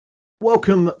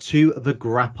Welcome to the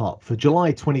Grap Up for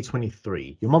July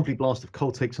 2023, your monthly blast of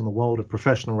cold takes on the world of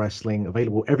professional wrestling,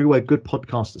 available everywhere good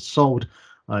podcasts are sold.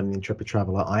 I'm the Intrepid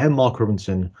Traveler. I am Mark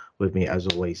Robinson. With me, as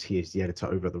always, he is the editor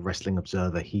over at the Wrestling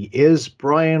Observer. He is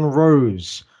Brian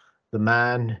Rose, the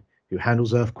man who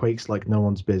handles earthquakes like no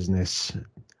one's business.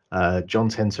 John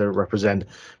Tenter represent.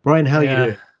 Brian, how are you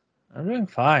doing? I'm doing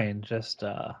fine. Just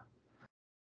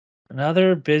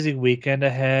another busy weekend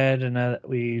ahead, and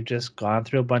we've just gone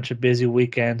through a bunch of busy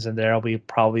weekends, and there'll be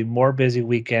probably more busy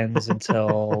weekends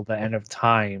until the end of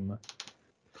time.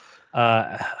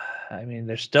 I mean,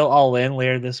 they're still all in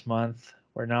later this month.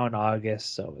 We're now in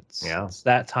August, so it's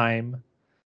that time.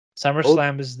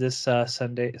 SummerSlam is this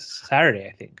Saturday,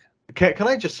 I think. Can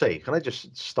I just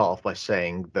start off by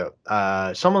saying that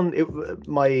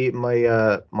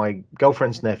my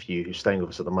girlfriend's nephew who's staying with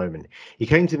us at the moment, he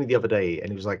came to me the other day and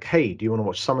he was like, "Hey, do you want to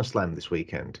watch SummerSlam this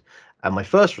weekend?" And my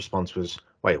first response was,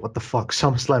 "Wait, what the fuck?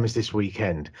 SummerSlam is this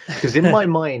weekend?" Because in my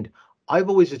mind, I've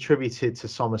always attributed to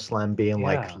SummerSlam being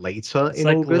like later it's in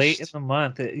like August. late in the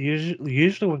month.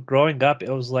 Usually when growing up, it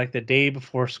was like the day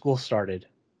before school started.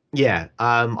 Yeah,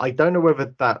 I don't know whether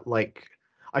that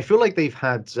I feel like they've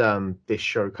had this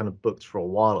show kind of booked for a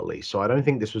while at least, so I don't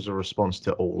think this was a response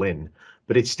to All In,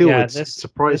 but it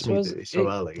surprised me that it's so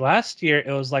early. Last year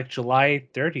it was like July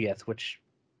 30th, which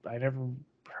I never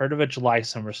heard of a July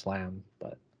SummerSlam,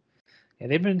 but yeah,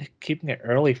 they've been keeping it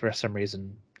early for some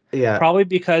reason. Yeah, Probably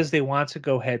because they want to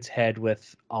go head to head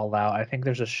with All Out. I think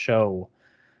there's a show.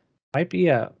 Might be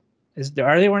a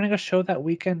are they running a show that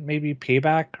weekend? Maybe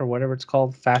Payback or whatever it's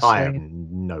called, I have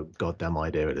Fastlane. no goddamn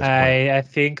idea at this point. I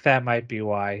think that might be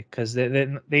why, because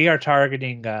they are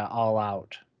targeting All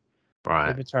Out. They've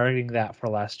Right, been targeting that for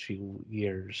the last few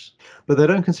years. but they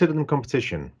don't consider them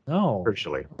competition, No,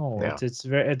 crucially. no, Yeah, it's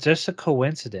just a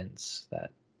coincidence that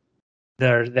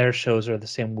their shows are the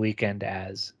same weekend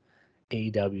as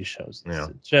AEW shows. yeah.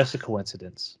 It's just a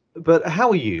coincidence. But how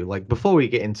are you? Like before we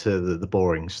get into the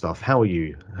boring stuff, how are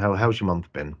you? How's your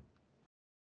month been?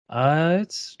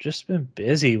 It's just been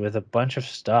busy with a bunch of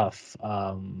stuff.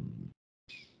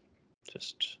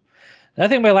 Just I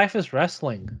think my life is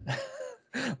wrestling.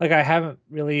 Like I haven't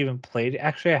really even played.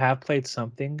 Actually, I have played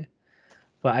something,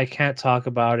 but I can't talk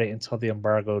about it until the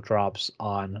embargo drops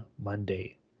on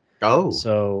Monday. Oh,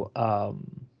 So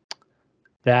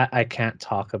that I can't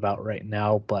talk about right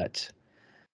now. But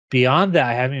beyond that,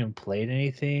 I haven't even played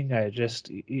anything. I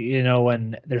just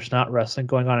when there's not wrestling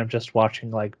going on, I'm just watching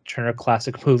like Turner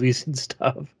Classic Movies and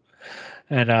stuff,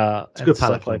 it's a and good palate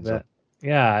stuff like cleanser. that.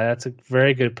 Yeah, that's a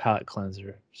very good palate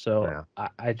cleanser. So Yeah.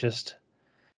 I just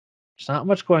there's not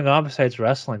much going on besides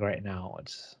wrestling right now.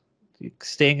 It's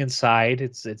staying inside.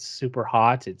 It's super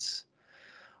hot. It's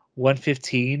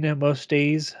 115 most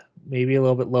days, maybe a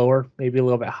little bit lower, maybe a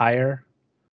little bit higher.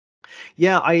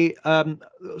 Yeah,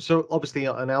 so obviously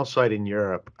on our side in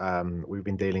Europe, we've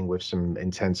been dealing with some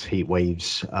intense heat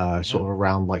waves, sort Yep. of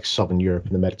around like southern Europe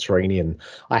and the Mediterranean.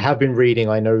 I have been reading,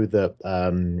 I know that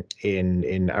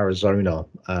in Arizona,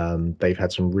 they've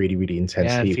had some really, really intense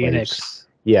Yeah, in heat waves. Phoenix.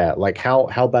 Yeah, like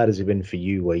how bad has it been for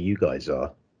you where you guys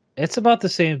are? It's about the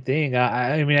same thing.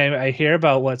 I mean, I hear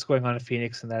about what's going on in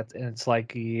Phoenix, and it's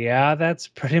like, yeah, that's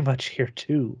pretty much here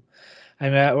too. I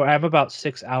mean, I'm about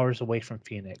 6 hours away from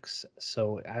Phoenix,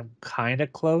 so I'm kind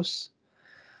of close.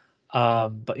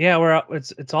 But yeah,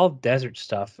 it's all desert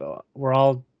stuff. We're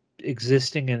all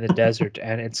existing in the desert,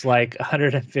 and it's like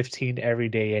 115 every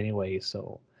day anyway.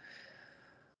 So,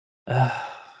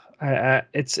 uh,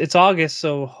 it's August,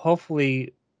 so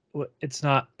hopefully, it's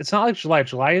not like July.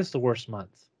 July is the worst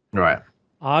month. Right.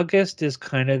 August is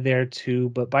kind of there too,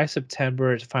 but by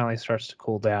September it finally starts to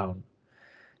cool down.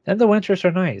 Then the winters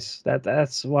are nice.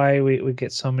 That's why we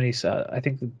get so many. I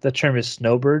think the term is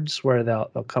snowbirds, where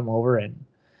they'll come over and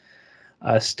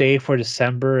stay for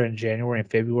December and January and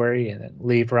February, and then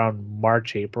leave around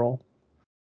March, April.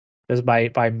 Because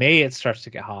by May it starts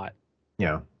to get hot.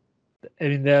 Yeah. I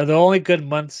mean, the only good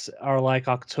months are like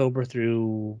October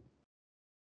through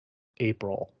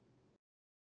April.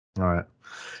 All right.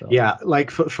 So Yeah,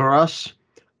 like for us,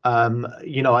 I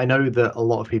know that a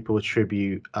lot of people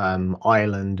attribute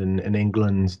Ireland and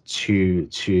England to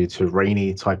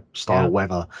rainy type style yeah,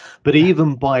 weather, but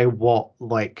even by what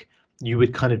like you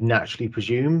would kind of naturally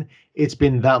presume, it's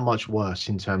been that much worse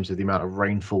in terms of the amount of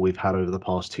rainfall we've had over the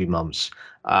past 2 months.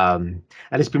 And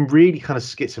it's been really kind of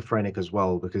schizophrenic as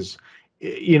well because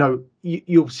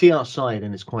you'll see outside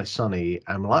and it's quite sunny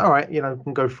and we're like, all right, we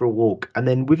can go for a walk, and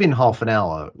then within half an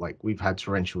hour like we've had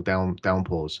torrential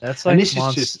downpours, that's and like this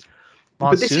is just but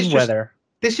this is monsoon just weather.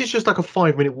 this is just like a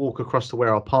 5-minute walk across to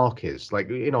where our park is. Like,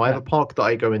 you know, I have Yeah. a park that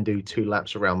I go and do 2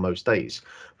 laps around most days,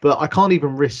 but I can't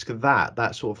even risk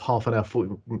that sort of half an hour,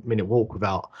 40-minute walk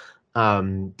without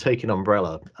taking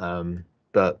umbrella.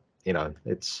 But you know,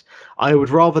 I would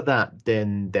rather that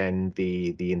than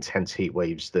the intense heat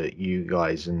waves that you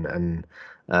guys and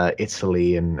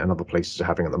Italy and other places are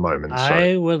having at the moment.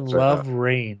 I would So love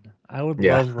rain. I would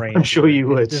yeah, love rain I'm sure here.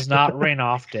 you It would. does not rain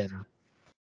often.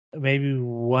 Maybe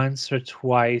once or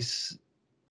twice.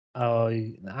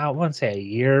 I wouldn't say a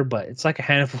year, but it's like a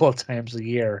handful of times a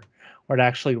year where it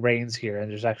actually rains here,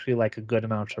 and there's actually like a good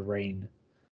amount of rain.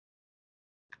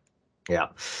 Yeah.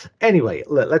 Anyway,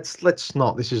 let's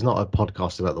not. This is not a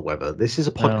podcast about the weather. This is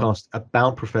a No, podcast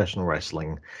about professional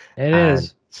wrestling, it and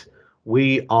is.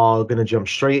 we are going to jump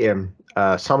straight in.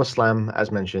 SummerSlam,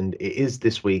 as mentioned, it is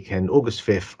this weekend, August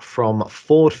 5th, from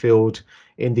Ford Field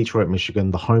in Detroit,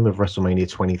 Michigan, the home of WrestleMania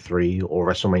 23 or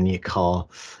WrestleMania Car.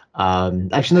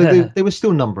 Actually, no, they were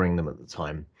still numbering them at the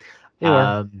time. They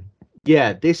were.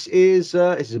 Yeah, this is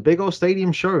a big old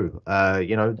stadium show.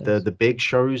 You know, It the is. the big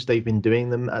shows, they've been doing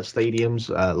them at stadiums.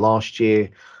 Last year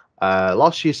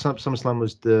SummerSlam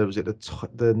was it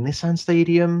the Nissan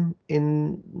Stadium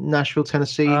in Nashville,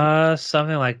 Tennessee?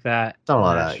 Something like that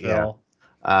Something in like that, yeah.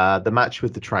 Nashville. The match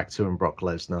with the tractor and Brock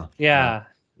Lesnar. Yeah,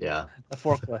 Yeah, the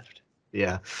forklift.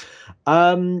 yeah.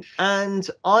 And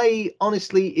I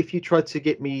honestly, if you tried to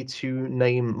get me to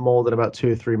name more than about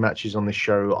 2 or 3 matches on this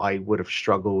show, I would have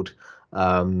struggled.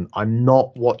 I'm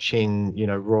not watching, you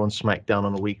know, Raw and SmackDown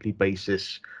on a weekly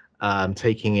basis,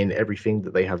 taking in everything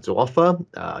that they have to offer.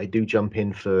 I do jump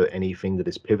in for anything that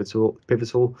is pivotal.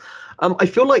 I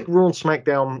feel like Raw and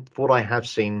SmackDown, for what I have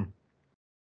seen,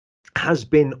 has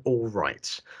been all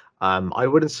right. I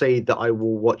wouldn't say that I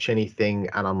will watch anything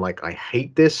and I'm like, I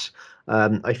hate this.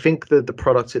 I think that the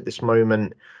product at this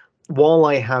moment, while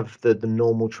I have the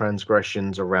normal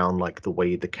transgressions around like the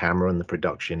way the camera and the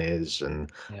production is, and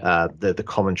Yeah. the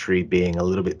commentary being a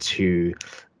little bit too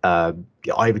uh,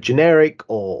 either generic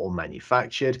or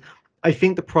manufactured, I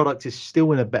think the product is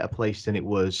still in a better place than it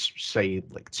was, say,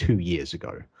 like 2 years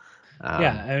ago.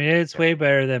 Yeah, Um, I mean it's way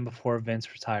better than before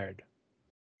Vince retired.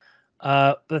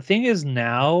 The thing is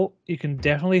now you can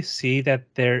definitely see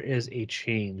that there is a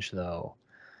change though.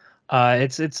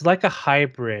 It's like a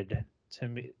hybrid to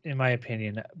me, in my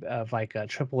opinion, of like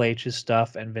Triple H's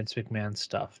stuff and Vince McMahon's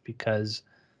stuff because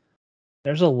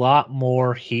there's a lot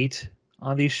more heat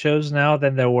on these shows now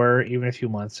than there were even a few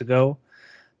months ago.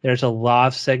 There's a lot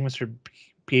of segments where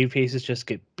baby faces just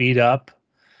get beat up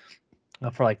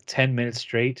for like 10 minutes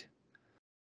straight.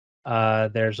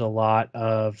 There's a lot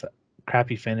of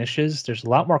crappy finishes. There's a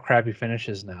lot more crappy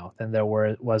finishes now than there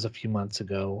was a few months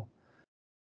ago.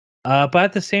 But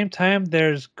at the same time,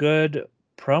 there's good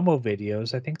promo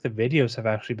videos. I think the videos have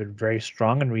actually been very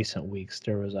strong in recent weeks.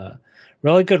 There was a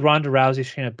really good Ronda Rousey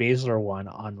Shayna Baszler one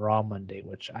on Raw Monday,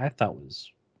 which I thought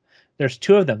was. There's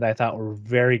two of them that I thought were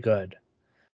very good.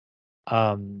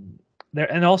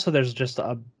 There and also there's just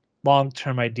a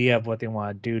long-term idea of what they want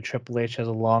to do. Triple H has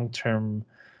a long-term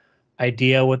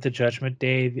idea with the Judgment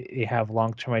Day. They have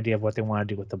long-term idea of what they want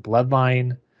to do with the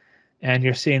Bloodline, and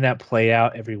you're seeing that play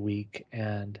out every week.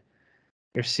 And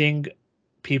you're seeing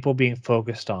people being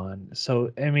focused on.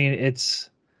 So I mean, it's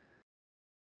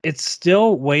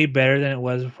still way better than it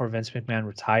was before Vince McMahon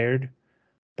retired.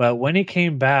 But when he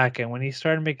came back and when he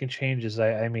started making changes,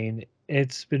 I mean,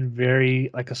 it's been very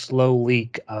like a slow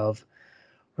leak of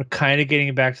we're kind of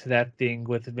getting back to that thing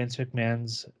with Vince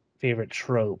McMahon's favorite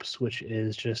tropes, which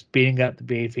is just beating up the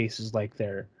baby faces like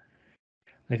they're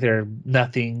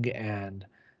nothing and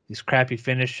these crappy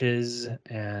finishes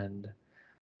and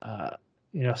uh,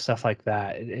 stuff like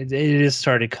that. It is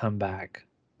starting to come back.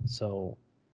 So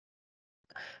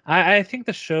I think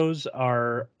the shows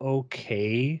are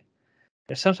okay.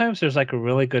 Sometimes there's like a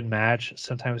really good match.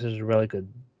 Sometimes there's a really good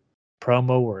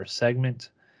promo or a segment.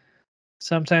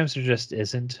 Sometimes there just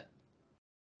isn't.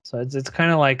 So it's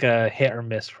kind of like a hit or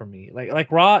miss for me.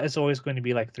 Like Raw is always going to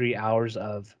be like 3 hours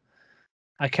of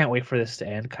I can't wait for this to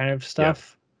end kind of yeah.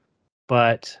 stuff.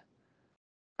 But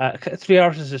 3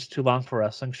 hours is just too long for a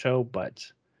wrestling show. But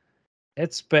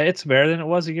it's better than it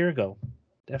was a year ago.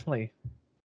 Definitely.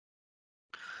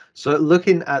 So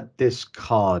looking at this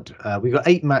card, we got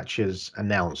 8 matches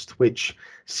announced, which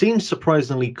seems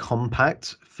surprisingly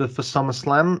compact for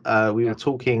SummerSlam. We Yeah. were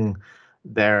talking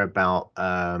there about,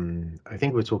 I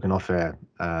think we were talking off air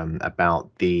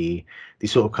about the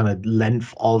sort of kind of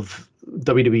length of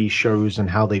WWE shows and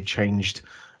how they've changed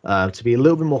to be a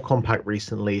little bit more compact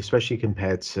recently, especially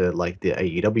compared to like the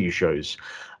AEW shows.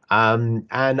 And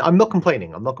I'm not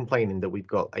complaining. I'm not complaining that we've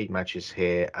got 8 matches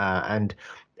here, and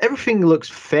everything looks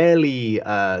fairly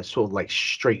sort of like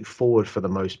straightforward for the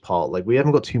most part. Like we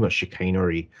haven't got too much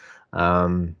chicanery,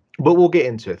 but we'll get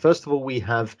into it. First of all, we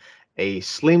have a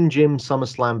Slim Jim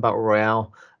SummerSlam Battle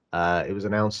Royale. It was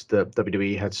announced that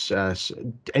WWE had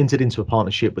entered into a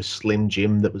partnership with Slim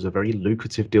Jim that was a very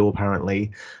lucrative deal,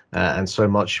 apparently. And so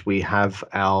much we have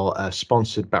our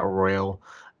sponsored Battle Royale.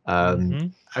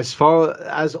 As far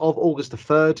as of August the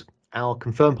 3rd, our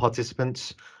confirmed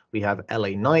participants, we have LA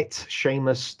Knight,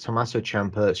 Sheamus, Tommaso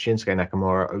Ciampa, Shinsuke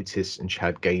Nakamura, Otis, and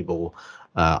Chad Gable.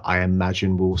 I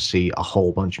imagine we'll see a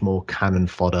whole bunch more cannon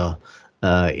fodder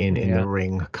in the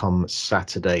ring come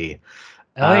Saturday.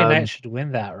 LA Knight should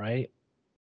win that, right?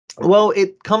 Well,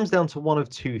 it comes down to one of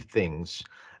two things.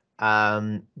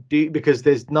 Because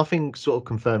there's nothing sort of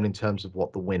confirmed in terms of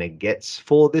what the winner gets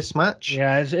for this match.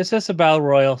 Yeah, it's just a battle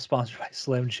royal sponsored by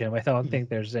Slim Jim. I don't think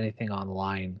there's anything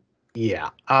online. Yeah,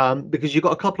 because you've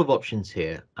got a couple of options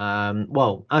here.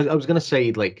 Well, I was going to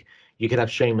say, like, you could have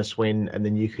Sheamus win, and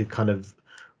then you could kind of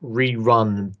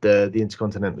rerun the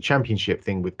Intercontinental Championship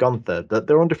thing with Gunther. That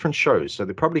they're on different shows, so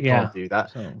they probably can't do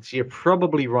that. So you're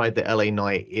probably right that LA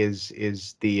Knight is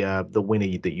the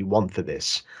winner that you want for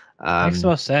this. Makes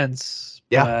no sense.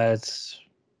 Yeah,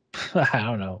 but I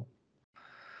don't know.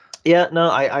 Yeah,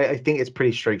 no, I think it's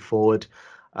pretty straightforward.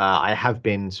 I have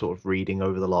been sort of reading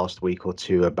over the last week or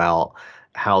two about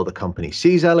how the company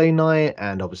sees LA Knight,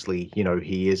 and obviously, you know,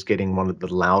 he is getting one of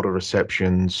the louder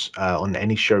receptions on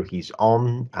any show he's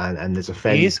on, and there's a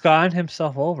fairly... He's gotten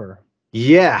himself over.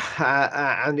 Yeah,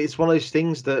 and it's one of those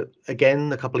things that,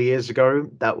 again, a couple of years ago,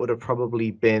 that would have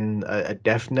probably been a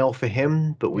death knell for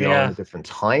him, but we are in a different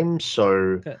time,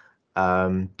 so...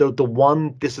 The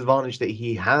one disadvantage that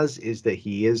he has is that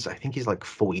I think he's like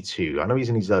 42. I know he's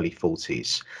in his early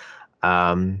 40s.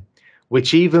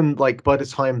 Which even like by the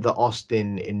time that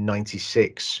Austin in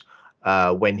 96,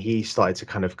 when he started to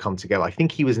kind of come together, I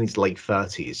think he was in his late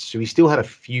 30s. So he still had a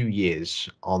few years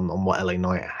on what LA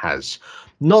Knight has.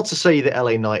 Not to say that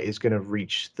LA Knight is going to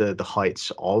reach the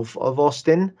heights of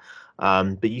Austin,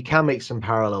 but you can make some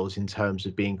parallels in terms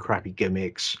of being crappy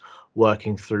gimmicks,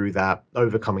 working through that,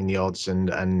 overcoming the odds,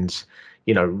 and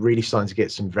you know, really starting to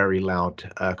get some very loud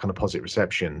kind of positive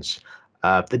receptions.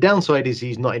 The downside is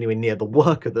he's not anywhere near the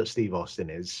worker that Steve Austin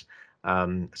is.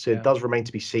 So it does remain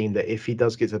to be seen that if he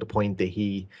does get to the point that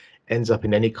he ends up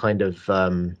in any kind of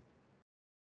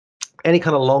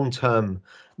long-term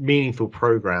meaningful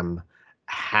program,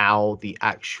 how the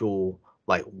actual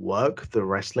like work, the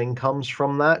wrestling comes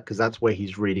from that, because that's where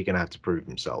he's really going to have to prove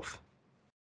himself.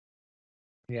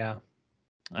 Yeah.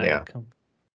 I agree.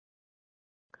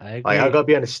 I gotta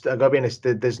be honest.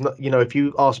 There's not, you know, if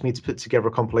you ask me to put together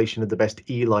a compilation of the best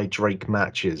Eli Drake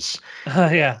matches,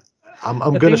 I'm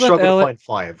gonna struggle to find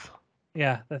 5.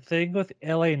 Yeah, the thing with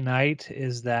LA Knight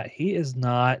is that he is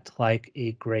not like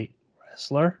a great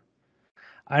wrestler.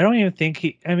 I don't even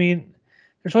think I mean,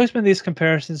 there's always been these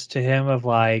comparisons to him of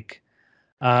like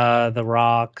The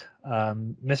Rock,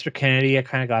 Mr. Kennedy. I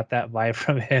kind of got that vibe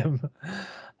from him.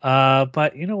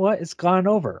 But you know what? It's gone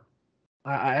over.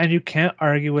 And you can't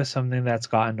argue with something that's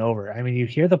gotten over. I mean, you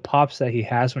hear the pops that he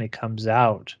has when he comes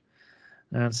out,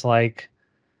 and it's like,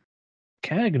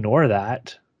 can't ignore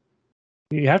that.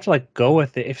 You have to like go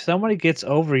with it. If somebody gets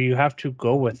over, you have to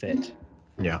go with it.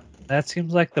 Yeah. That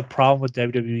seems like the problem with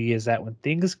WWE is that when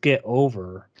things get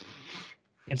over,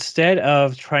 instead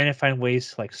of trying to find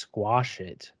ways to like squash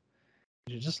it,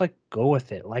 you just like go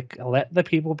with it. Like let the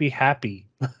people be happy.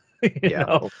 you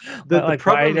know? The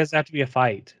problem, why does it have to be a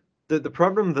fight? The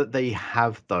problem that they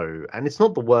have, though, and it's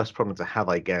not the worst problem to have,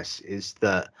 I guess, is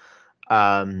that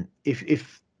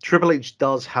if Triple H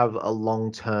does have a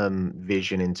long-term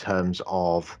vision in terms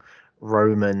of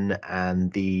Roman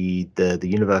and the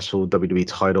Universal WWE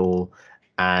title,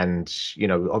 and you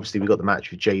know, obviously we got the match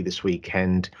with Jay this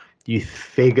weekend. You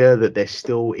figure that there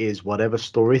still is whatever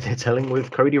story they're telling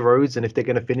with Cody Rhodes, and if they're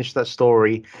going to finish that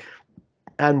story,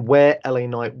 and where LA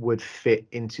Knight would fit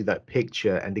into that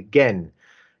picture. And again,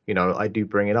 you know, I do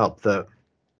bring it up that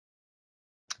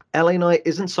LA Knight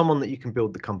isn't someone that you can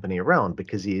build the company around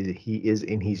because he is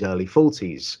in his early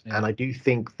 40s. Yeah. And I do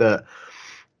think that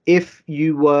if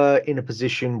you were in a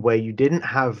position where you didn't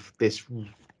have this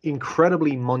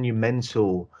incredibly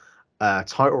monumental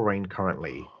title reign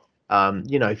currently,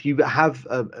 you know, if you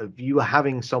were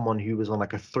having someone who was on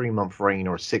like a 3-month reign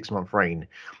or a 6-month reign,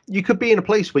 you could be in a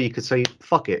place where you could say,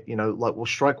 fuck it, you know, like we'll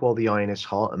strike while the iron is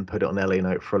hot and put it on LA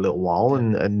Knight for a little while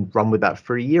and run with that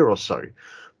for a year or so.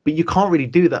 But you can't really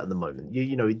do that at the moment.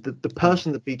 You know, the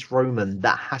person that beats Roman,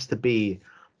 that has to be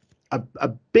a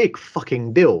big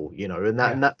fucking deal, you know, and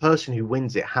that person who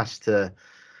wins it has to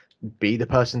be the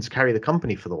person to carry the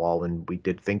company for the while. And we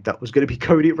did think that was going to be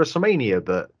Cody at WrestleMania,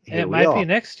 but here It we might be are.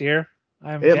 next year.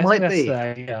 I'm It guessing might that's the be.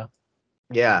 idea.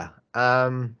 Yeah.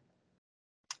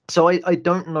 So I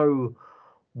don't know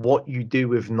what you do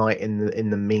with Knight in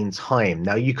the meantime.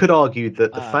 Now you could argue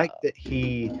that the fact that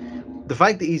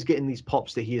he's getting these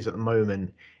pops that he is at the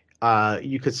moment,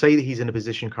 you could say that he's in a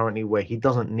position currently where he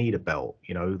doesn't need a belt.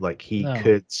 You know, like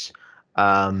No,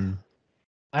 um,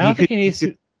 I he don't think could, he he needs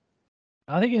could. to.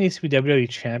 I don't think he needs to be WWE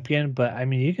champion, but I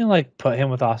mean, you can like put him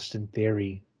with Austin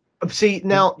Theory. See,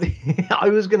 now I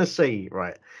was gonna say,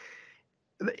 right.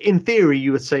 In theory,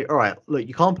 you would say, all right, look,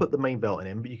 you can't put the main belt in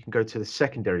him, but you can go to the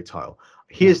secondary title.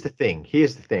 Yeah. Here's the thing.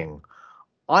 Here's the thing.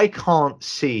 I can't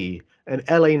see an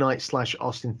LA Knight /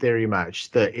 Austin Theory match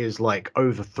that is like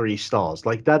over 3 stars.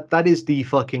 Like that is the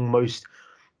fucking most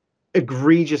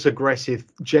egregious, aggressive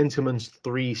gentleman's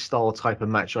 3-star type of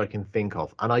match I can think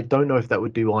of. And I don't know if that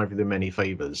would do either of them any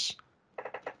favors.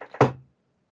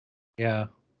 Yeah.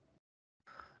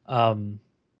 Um,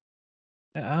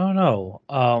 I don't know.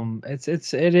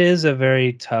 It is a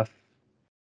very tough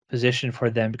position for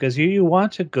them because you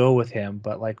want to go with him,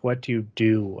 but like, what do you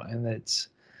do? And it's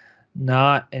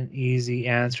not an easy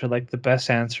answer. Like the best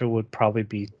answer would probably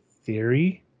be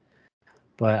Theory,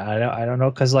 but I don't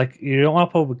know because like you don't want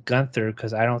to put with Gunther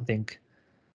because I don't think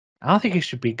he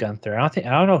should be Gunther. I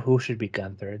don't know who should be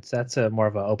Gunther. That's a more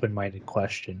of an open-minded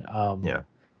question. Yeah.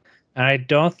 And I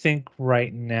don't think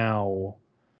right now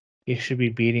he should be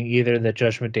beating either the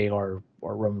Judgment Day or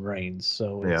Roman Reigns.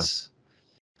 So Yeah.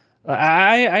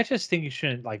 I just think you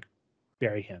shouldn't like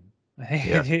bury him.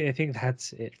 Yeah. I think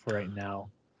that's it for right now.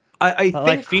 I Like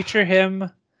think. feature him,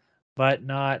 but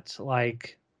not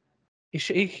like he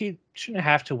shouldn't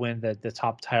have to win the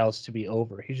top titles to be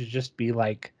over. He should just be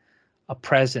like a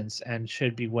presence and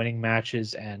should be winning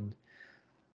matches and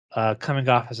coming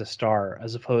off as a star,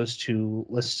 as opposed to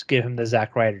let's give him the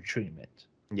Zack Ryder treatment.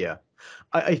 Yeah.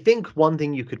 I think one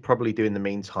thing you could probably do in the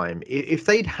meantime, if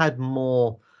they'd had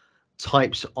more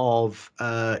types of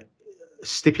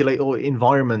stipulate or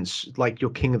environments like your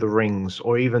King of the Rings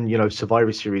or even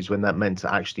Survivor Series when that meant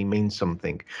to actually mean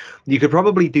something, you could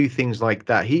probably do things like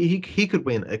that. He could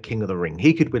win a King of the Ring.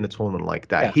 He could win a tournament like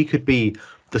that. Yeah, He could be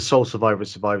the sole survivor of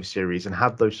Survivor Series and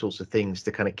have those sorts of things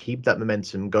to kind of keep that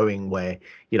momentum going where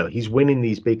he's winning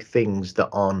these big things that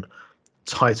aren't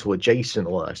title adjacent,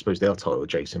 or I suppose they are title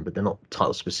adjacent, but they're not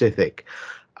title specific.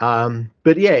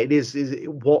 But yeah,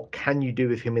 what can you do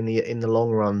with him in the long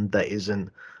run that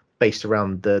isn't based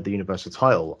around the universal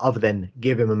title, other than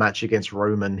give him a match against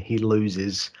Roman, he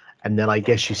loses, and then I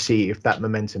guess you see if that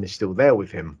momentum is still there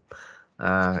with him.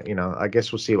 I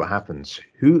guess we'll see what happens.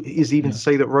 Who is even yeah. to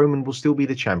say that Roman will still be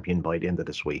the champion by the end of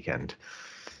this weekend?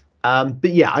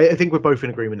 But yeah, I think we're both in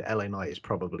agreement. LA Knight is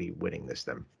probably winning this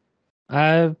then.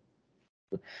 Uh,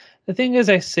 the thing is,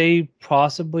 I say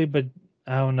possibly, but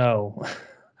I don't know.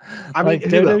 I mean, Like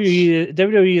who else?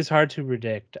 WWE is hard to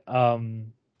predict.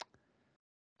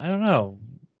 I don't know.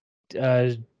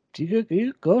 Uh,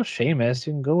 you go Sheamus,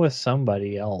 you can go with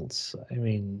somebody else. I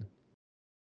mean,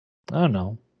 I don't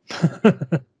know.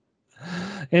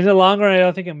 In the long run, I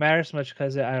don't think it matters much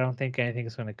because I don't think anything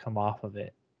is going to come off of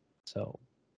it. So,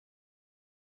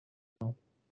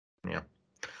 Yeah.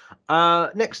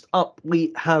 Next up,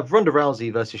 we have Ronda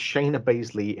Rousey versus Shayna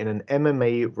Baszler in an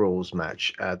MMA rules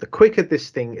match. The quicker this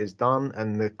thing is done,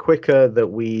 and the quicker that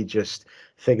we just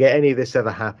forget any of this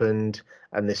ever happened,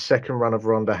 and this second run of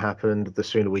Ronda happened, the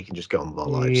sooner we can just get on with our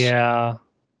lives. yeah,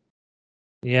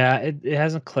 yeah, it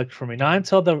hasn't clicked for me. Not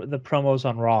until the promos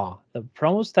on Raw. The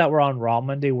promos that were on Raw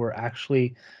Monday were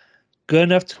actually good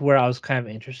enough to where I was kind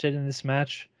of interested in this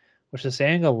match, which is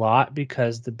saying a lot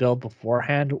because the build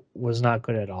beforehand was not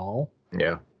good at all.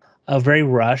 Yeah. Very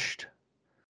rushed.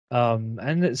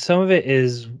 And some of it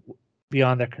is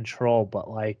beyond their control, but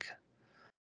like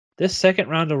this second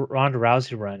round of Ronda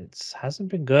Rousey run, it hasn't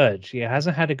been good. She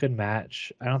hasn't had a good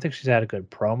match. I don't think she's had a good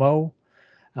promo.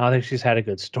 I don't think she's had a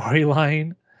good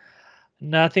storyline.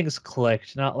 Nothing's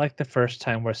clicked. Not like the first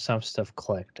time where some stuff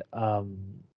clicked.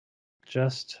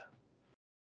 Just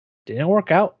didn't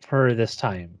work out for her this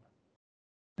time.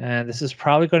 And this is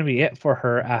probably going to be it for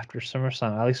her after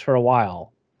SummerSlam, at least for a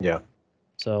while. Yeah.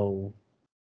 So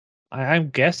I'm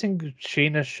guessing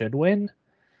Sheena should win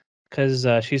because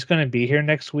she's going to be here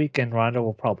next week and Ronda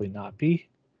will probably not be.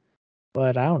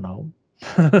 But I don't know.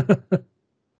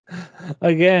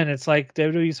 Again, it's like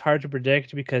WWE's hard to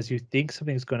predict because you think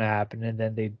something's going to happen and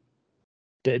then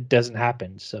it doesn't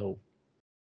happen. So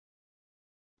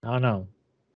I don't know.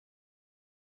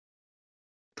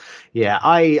 Yeah,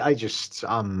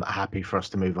 I'm happy for us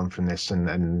to move on from this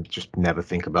and just never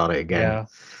think about it again. Yeah.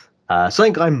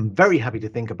 Something I'm very happy to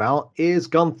think about is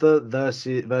Gunther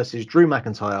versus Drew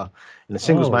McIntyre in a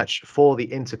singles Oh, match for the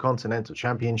Intercontinental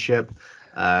Championship.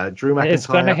 Drew it's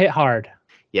gonna McIntyre, hit hard.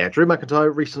 yeah, Drew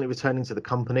McIntyre recently returning to the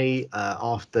company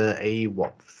after a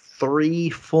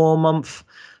 3-4 month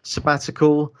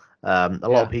sabbatical. A lot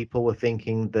of Yeah. people were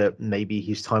thinking that maybe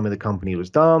his time in the company was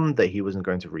done, that he wasn't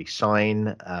going to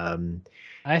re-sign.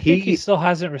 I think he He still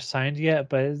hasn't resigned yet,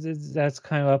 but that's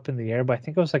kind of up in the air. But I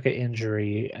think it was like an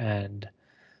injury and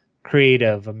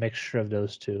creative, a mixture of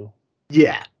those two.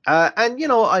 Yeah,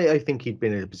 and I think he'd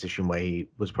been in a position where he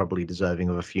was probably deserving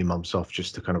of a few months off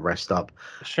just to kind of rest up.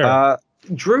 Sure. Uh,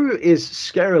 Drew is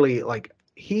scarily like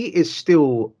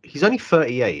he's only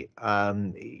 38.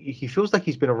 He feels like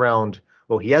he's been around.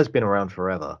 Well, he has been around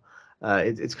forever.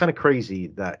 It's kind of crazy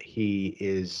that he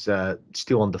is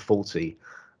still under 40.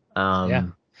 Yeah.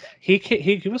 Um,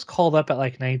 He was called up at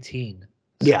like 19.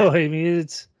 yeah, So I mean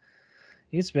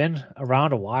he's been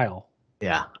around a while.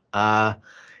 yeah.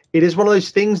 It is one of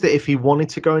those things that if he wanted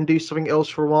to go and do something else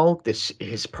for a while, this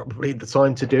is probably the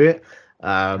time to do it.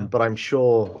 Yeah. But I'm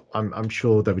sure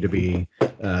WWE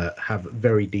have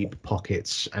very deep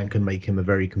pockets and can make him a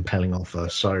very compelling offer.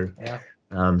 So Yeah.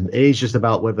 it is just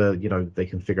about whether they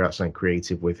can figure out something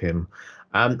creative with him.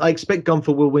 I expect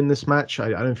Gunther will win this match. I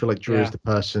don't feel like Drew is Yeah. the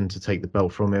person to take the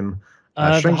belt from him.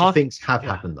 The Stranger hockey things have yeah.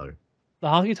 happened though. The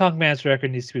Honky Tonk Man's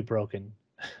record needs to be broken.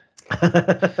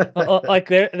 Like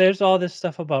there's all this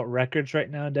stuff about records right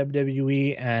now in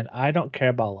WWE, and I don't care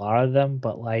about a lot of them,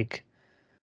 but like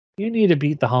you need to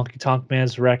beat the Honky Tonk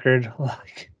Man's record.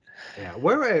 Like Yeah,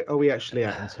 where are we actually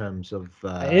at in terms of?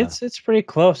 it's pretty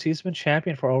close. He's been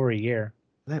champion for over a year,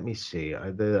 Let me see.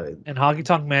 and Honky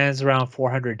Tonk Man's around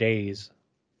 400 days.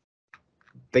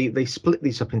 They split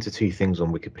these up into two things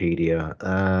on Wikipedia.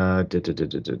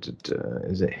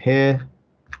 Is it here?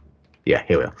 Yeah,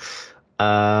 here we are.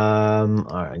 All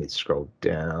right, I need to scroll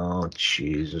down.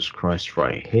 Jesus Christ,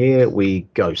 right here we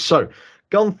go. So,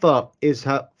 Gunther is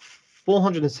at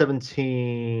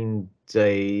 417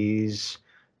 days.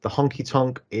 The Honky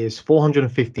Tonk is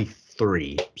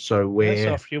 453. So Yeah,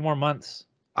 so a few more months.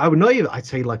 I would not even, I'd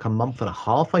say like a month and a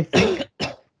half, I think.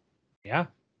 Yeah,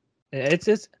 it's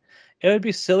it would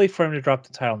be silly for him to drop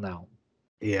the title now.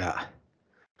 Yeah.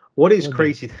 What It is would be.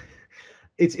 crazy?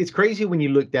 It's crazy when you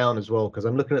look down as well, because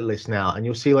I'm looking at the list now, and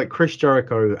you'll see like Chris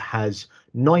Jericho has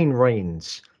 9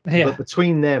 reigns, but Yeah,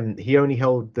 between them, he only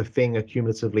held the thing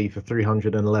accumulatively for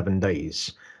 311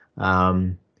 days.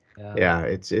 Um, yeah. yeah,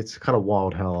 it's kind of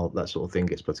wild how that sort of thing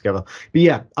gets put together. But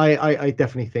yeah, I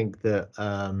definitely think that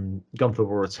Gunther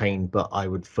will retain, but I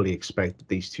would fully expect that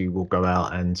these two will go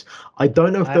out, and I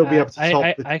don't know if they'll be able to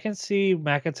top the. I can see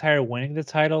McIntyre winning the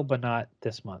title, but not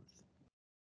this month.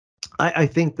 I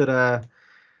think that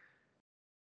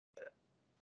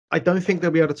I don't think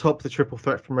they'll be able to top the triple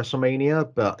threat from WrestleMania,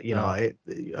 but No,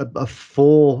 a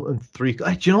 4 and 3.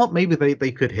 Do you know what? Maybe they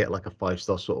could hit like a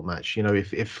 5-star sort of match.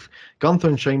 If Gunther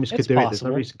and Sheamus it's could do it, there's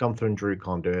no possible. reason Gunther and Drew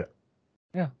can't do it.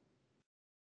 Yeah,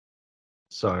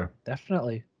 So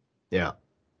definitely. yeah,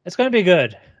 It's going to be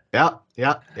good. yeah.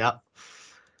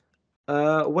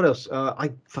 What else?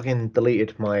 I fucking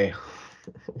deleted my.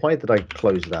 Why did I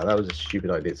close that? That was a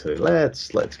stupid idea too. Let's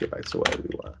get back to where we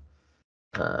were.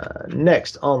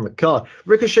 Next on the card,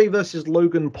 Ricochet versus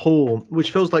Logan Paul,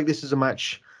 which feels like this is a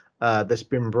match that's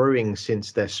been brewing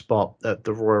since their spot at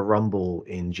the Royal Rumble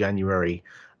in January.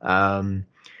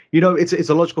 It's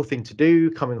a logical thing to do,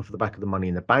 coming off the back of the Money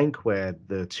in the Bank, where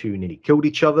the two nearly killed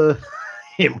each other.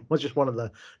 It was just one of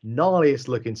the gnarliest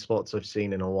looking spots I've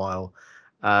seen in a while.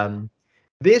 Yeah.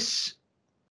 This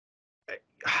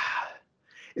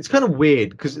it's kind of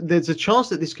weird because there's a chance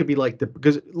that this could be like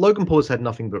because Logan Paul has had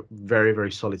nothing but very,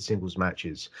 very solid singles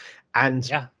matches. And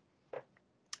Yeah.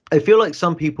 I feel like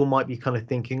some people might be kind of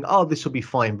thinking, oh, this will be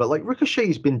fine. But like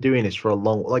Ricochet's been doing this for a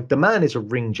long, like the man is a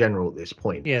ring general at this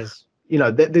point. He is.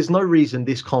 There's no reason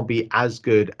this can't be as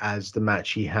good as the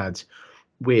match he had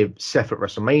with Seth at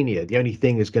WrestleMania. The only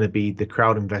thing is going to be the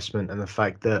crowd investment and the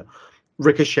fact that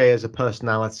Ricochet as a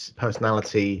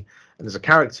personality and as a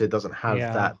character doesn't have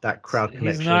Yeah. that crowd He's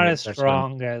connection not as investment.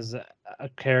 strong as a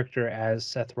character as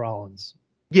Seth Rollins.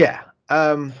 Yeah.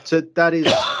 So that is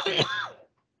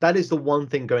the one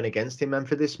thing going against him, man,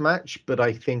 for this match. But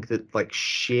I think that like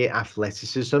sheer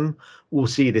athleticism will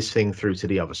see this thing through to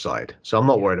the other side. So I'm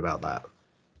not Yeah, worried about that.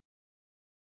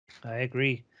 I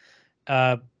agree.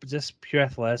 Just pure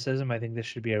athleticism. I think this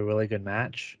should be a really good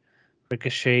match.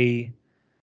 Ricochet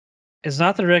is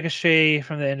not the Ricochet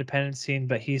from the independent scene,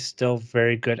 but he's still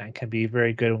very good and can be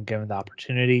very good when given the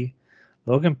opportunity.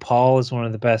 Logan Paul is one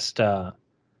of the best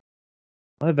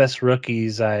One of the best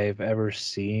rookies I've ever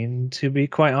seen, to be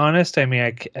quite honest. I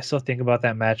mean, I still think about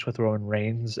that match with Roman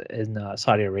Reigns in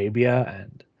Saudi Arabia,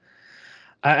 and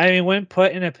I mean, when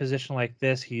put in a position like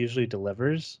this, he usually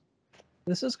delivers.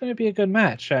 This is going to be a good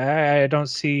match. I don't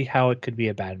see how it could be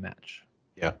a bad match.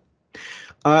 Yeah.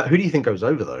 Who do you think goes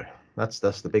over though? That's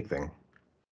the big thing.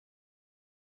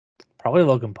 Probably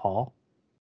Logan Paul.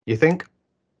 You think?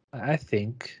 I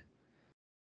think.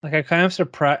 Like, I kind of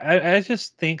surprised. I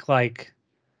just think, like,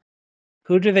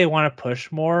 who do they want to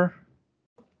push more?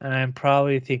 And I'm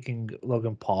probably thinking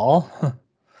Logan Paul.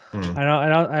 Hmm.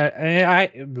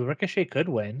 Ricochet could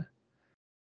win,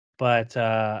 but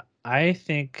I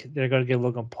think they're going to give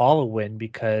Logan Paul a win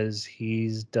because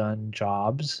he's done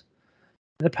jobs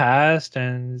in the past,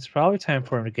 and it's probably time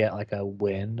for him to get like a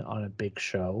win on a big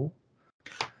show.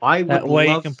 I would That way,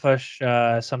 you love. can push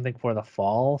something for the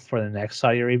fall for the next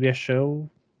Saudi Arabia show.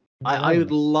 I would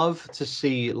love to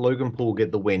see Logan Paul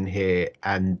get the win here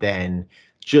and then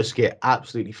just get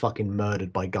absolutely fucking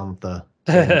murdered by Gunther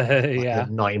in like a Yeah,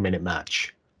 9-minute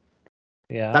match.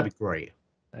 yeah, That'd be great.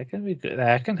 that can be good.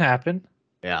 That can happen.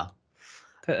 Yeah.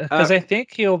 Because I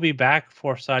think he'll be back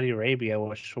for Saudi Arabia,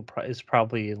 which is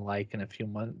probably in a few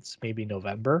months, maybe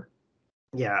November,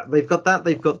 Yeah, they've got that.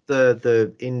 They've got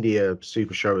the India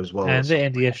Super Show as well. and the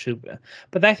India shoot.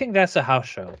 But I think that's a house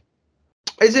show.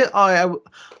 Is it? I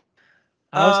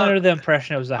was under the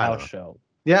impression it was a I don't house know. show.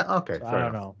 Yeah. Okay. So fair I don't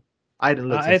enough. know. I hadn't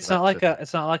looked into It's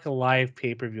that. not like a live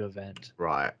pay-per-view event.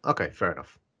 Right. Okay. Fair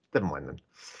enough. Never mind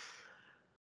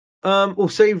then. We'll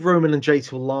save Roman and Jay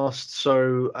till last.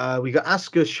 So we got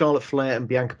Asuka, Charlotte Flair, and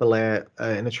Bianca Belair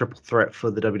in a triple threat for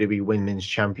the WWE Women's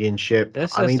Championship.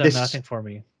 This I has mean, done nothing for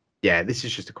me. yeah, this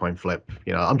is just a coin flip.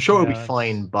 You know, I'm sure it'll be Yeah,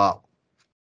 fine, but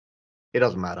it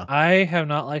doesn't matter. I have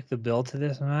not liked the build to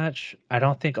this match. I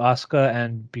don't think Asuka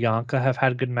and Bianca have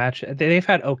had good matches. They've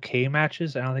had okay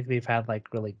matches. I don't think they've had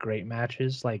like really great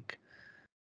matches, like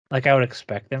I would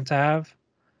expect them to have.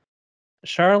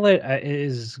 Charlotte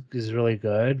is really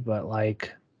good, but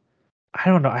like I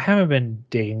don't know. I haven't been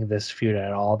digging this feud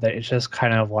at all. That it's just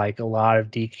kind of like a lot of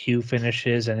DQ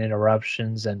finishes and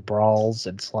interruptions and brawls.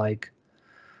 It's like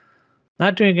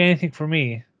not doing anything for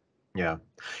me. Yeah,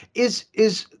 is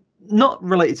not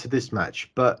related to this match,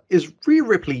 but is Rhea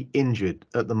Ripley injured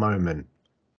at the moment?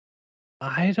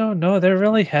 I don't know. They're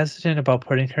really hesitant about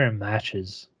putting her in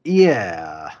matches.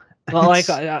 Yeah, Well, like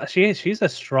it's she's a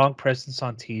strong presence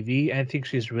on TV. I think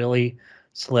she's really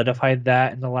solidified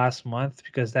that in the last month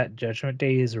because that Judgment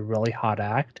Day is a really hot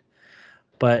act.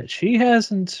 But she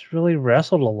hasn't really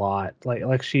wrestled a lot.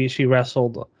 Like she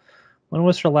wrestled. When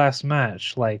was her last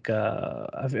match?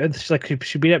 It's like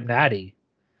she beat up Natty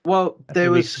well, a there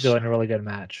few weeks was ago in a really good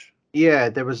match. yeah,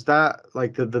 there was that.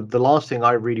 Like the last thing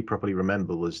I really properly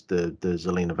remember was the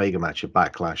Zelina Vega match at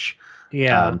Backlash.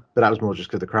 Yeah, But that was more just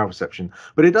because of the crowd reception.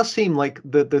 But it does seem like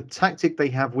the tactic they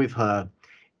have with her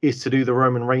is to do the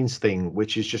Roman Reigns thing,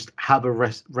 which is just have her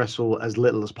wrestle as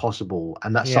little as possible,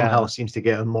 and that somehow yeah. seems to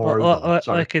get her more over.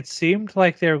 Sorry. Like it seemed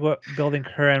like they were building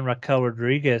her and Raquel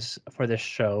Rodriguez for this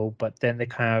show, but then they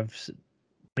kind of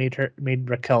made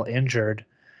Raquel injured,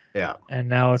 Yeah. and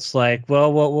now it's like,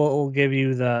 well, we'll give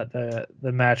you the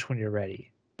match when you're ready.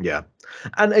 Yeah.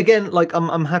 And again, like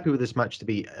I'm happy with this match to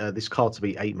be this card to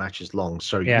be 8 matches long.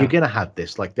 So you're Yeah. gonna have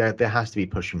this. Like there has to be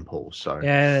push and pull. So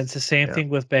Yeah, and it's the same yeah. thing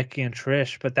with Becky and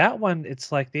Trish, but that one,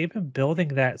 it's like they've been building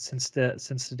that since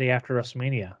the day after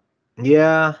WrestleMania,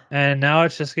 Yeah. and now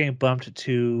it's just getting bumped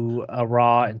to a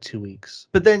Raw in 2 weeks.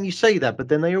 But then you say that, but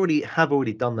then they already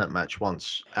done that match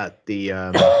once at the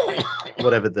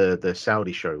whatever the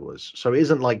Saudi show was. So it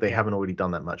isn't like they Yeah. haven't already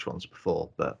done that match once before.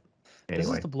 But This is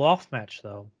anyway, the blow-off match,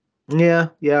 though. yeah,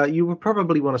 you would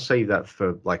probably want to save that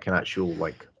for like an actual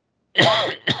like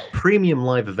premium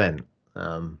live event.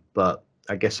 But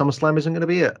I guess SummerSlam isn't going to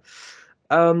be it.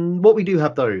 What we do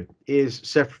have though is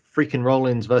Seth freaking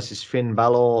Rollins versus Finn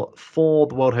Balor for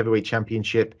the World Heavyweight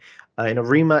Championship in a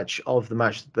rematch of the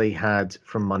match that they had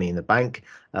from Money in the Bank.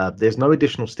 There's no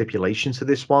additional stipulations to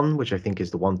this one, which I think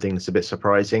is the one thing that's a bit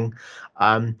surprising.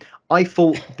 I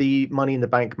thought the Money in the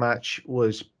Bank match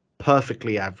was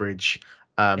perfectly average.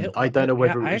 I don't know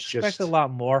whether it I was expect just a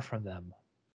lot more from them.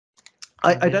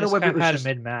 I They don't know just whether kind it of was had just a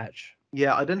mid-match.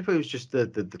 yeah, I don't know if it was just the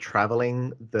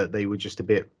traveling that they were just a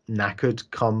bit knackered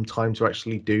come time to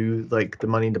actually do like the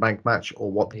Money in the Bank match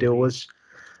or what the deal Maybe. was.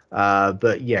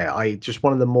 But yeah, I just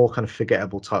one of the more kind of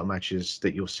forgettable title matches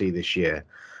that you'll see this year.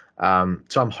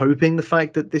 So I'm hoping the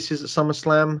fact that this is at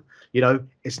SummerSlam, you know,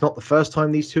 it's not the first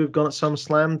time these two have gone at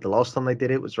SummerSlam. The last time they did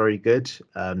it was very good,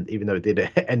 even though it did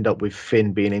end up with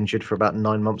Finn being injured for about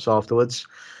 9 months afterwards.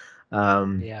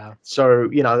 Yeah. So,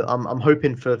 I'm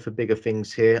hoping for bigger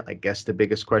things here. I guess the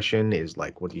biggest question is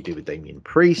like, what do you do with Damian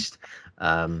Priest?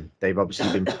 They've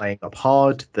obviously been playing up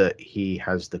hard that he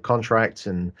has the contract,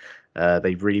 and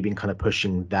they've really been kind of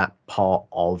pushing that part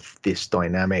of this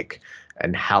dynamic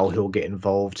and how he'll get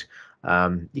involved.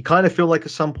 You kind of feel like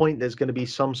at some point there's going to be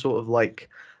some sort of like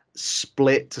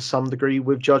split to some degree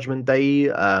with Judgment Day.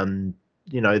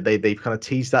 They've kind of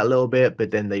teased that a little bit,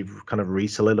 but then they've kind of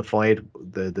re-solidified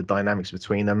the dynamics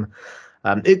between them.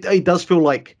 It does feel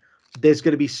like there's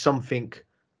going to be something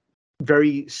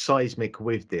very seismic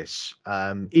with this.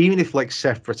 Even if like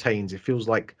Seth retains, it feels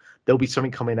like there'll be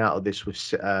something coming out of this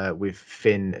with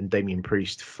Finn and Damian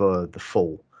Priest for the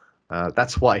fall.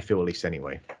 That's what I feel, at least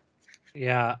anyway.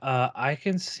 Yeah, I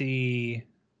can see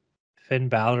Finn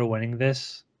Balor winning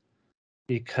this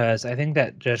because I think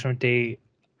that Judgment Day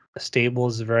stable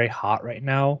is very hot right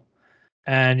now,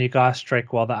 and you gotta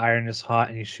strike while the iron is hot,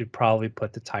 and you should probably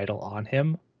put the title on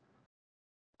him.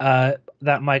 That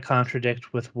might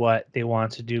contradict with what they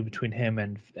want to do between him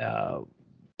and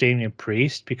Damian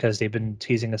Priest, because they've been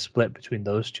teasing a split between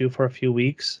those two for a few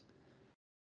weeks.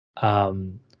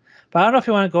 But I don't know if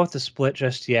you want to go with the split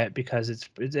just yet, because it's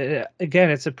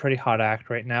a pretty hot act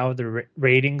right now. The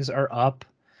ratings are up.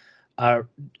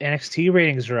 NXT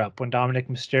ratings are up when Dominic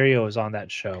Mysterio is on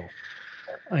that show.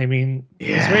 I mean,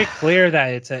 it's very clear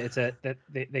that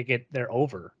that they're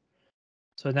over.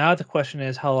 So now the question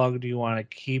is, how long do you want to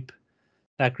keep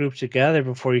that group together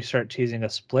before you start teasing a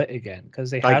split again?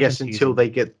 Because I guess until they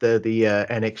get the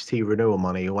NXT renewal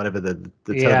money or whenever the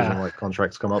television right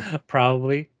contracts come up.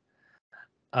 Probably.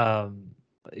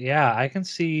 Yeah, I can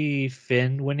see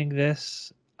Finn winning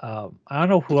this. I don't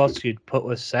know who else you'd put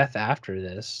with Seth after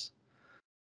this.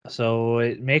 So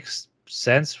it makes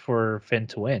sense for Finn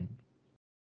to win.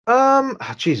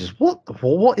 Jesus,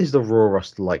 what is the Raw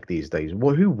roster like these days?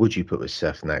 Who would you put with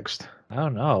Seth next? I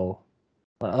don't know.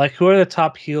 Like, who are the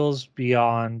top heels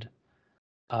beyond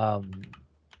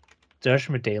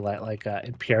Judgment Day? Like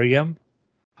Imperium?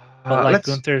 But like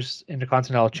Gunther's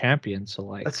Intercontinental Champion, so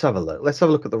like... Let's have a look. Let's have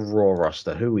a look at the Raw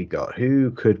roster. Who we got? Who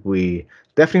could we...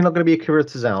 Definitely not going to be Akira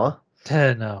Tozawa.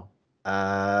 No.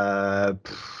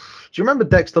 Do you remember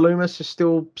Dexter Lumis is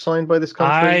still signed by this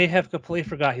country? I have completely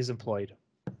forgot he's employed.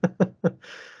 Do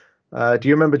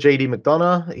you remember JD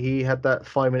McDonough? He had that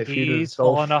 5-minute feud with He's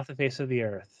fallen off the face of the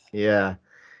earth. Yeah.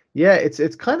 Yeah,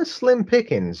 it's kind of slim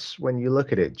pickings when you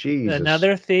look at it. Jesus.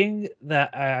 Another thing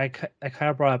that I kind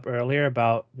of brought up earlier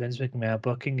about Vince McMahon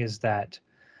booking is that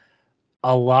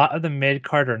a lot of the mid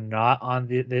card are not on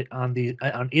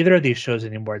on either of these shows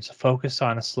anymore. It's focused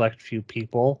on a select few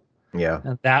people. Yeah,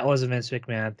 and that was a Vince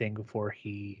McMahon thing before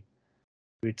he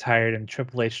retired, and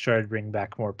Triple H started bringing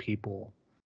back more people.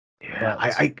 Yeah,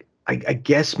 but... I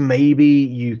guess maybe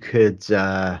you could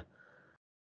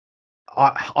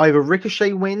either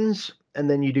Ricochet wins and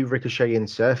then you do Ricochet and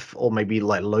Seth, or maybe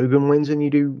like Logan wins and you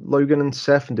do Logan and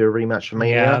Seth and do a rematch for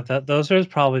Mania. Yeah, those are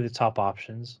probably the top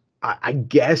options. I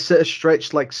guess at a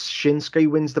stretch, like Shinsuke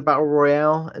wins the Battle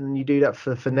Royale and then you do that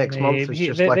for next month. It's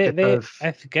just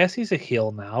I guess he's a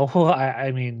heel now.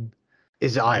 I mean,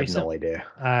 I have no idea.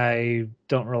 I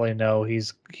don't really know.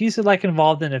 He's like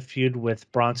involved in a feud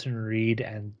with Bronson Reed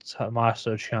and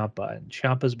Tommaso Ciampa, and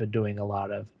Ciampa's been doing a lot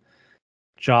of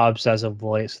jobs as of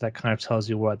late, so that kind of tells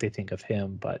you what they think of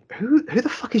him. But who the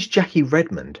fuck is Jackie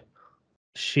Redmond?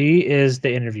 She is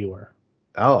the interviewer.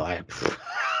 Oh, I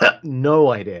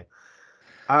no idea.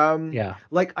 Yeah,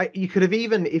 like you could have,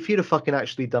 even if you'd have fucking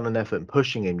actually done an effort in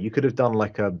pushing him, you could have done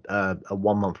like a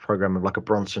 1 month program of like a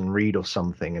Bronson Reed or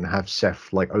something, and have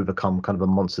Seth like overcome kind of a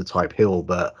monster type hill.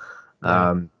 But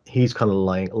he's kind of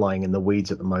lying in the weeds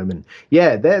at the moment.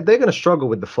 Yeah, they're going to struggle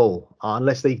with the fall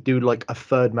unless they do like a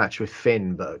third match with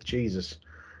Finn. But Jesus,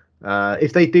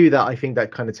 if they do that, I think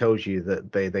that kind of tells you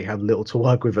that they have little to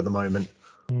work with at the moment.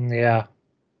 Yeah.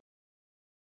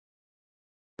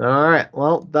 All right.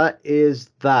 Well, that is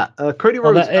that. Cody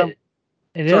Rhodes.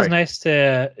 It is nice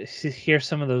to hear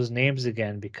some of those names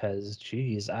again, because,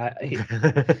 geez,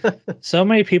 so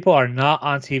many people are not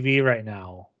on TV right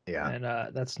now. Yeah,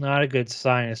 and that's not a good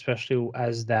sign, especially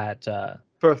as that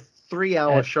for a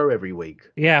 3-hour show every week.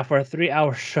 Yeah, for a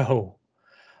 3-hour show,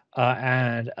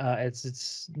 and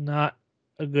it's not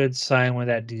a good sign when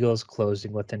that deal is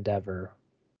closing with Endeavor.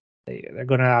 They're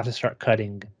going to have to start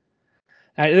cutting.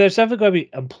 There's definitely going to be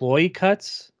employee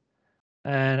cuts,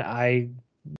 and I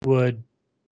would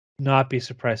not be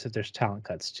surprised if there's talent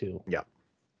cuts too.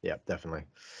 Yeah, definitely.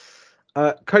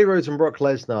 Cody Rhodes and Brock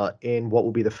Lesnar in what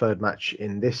will be the third match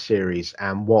in this series,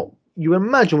 and what you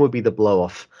imagine would be the blow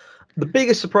off The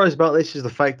biggest surprise about this is the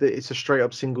fact that it's a straight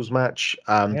up singles match.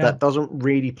 Yeah, That doesn't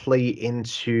really play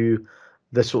into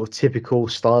the sort of typical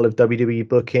style of WWE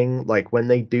booking. Like when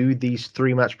they do these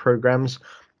 3 match programs,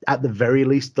 at the very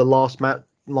least, the last match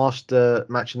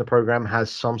in the program has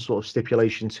some sort of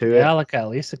stipulation to yeah, it. like at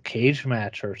least a cage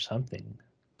match or something.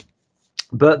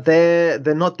 But they're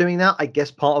not doing that. I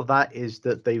guess part of that is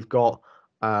that they've got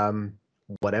um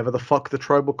whatever the fuck the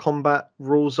tribal combat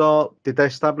rules are. Did they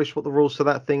establish what the rules for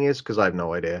that thing is? Because I have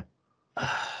no idea.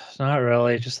 It's not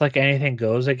really, just like anything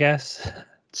goes, I guess.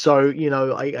 So,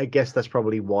 I guess that's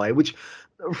probably why, which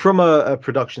from a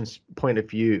production's point of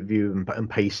view and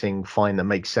pacing, fine, that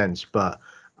makes sense. But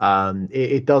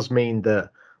it does mean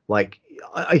that, like,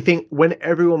 I think when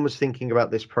everyone was thinking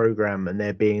about this program and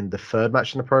there being the 3rd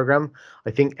match in the program,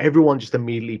 I think everyone just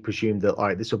immediately presumed that, all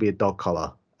right, this will be a dog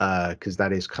collar, because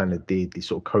that is kind of the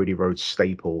sort of Cody Rhodes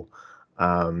staple.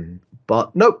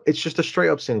 But nope, it's just a straight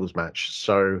up singles match.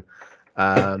 So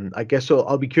I guess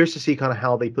I'll be curious to see kind of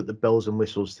how they put the bells and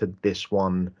whistles to this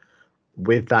one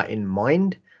with that in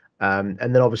mind. And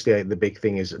then obviously the big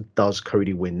thing is, does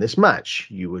Cody win this match?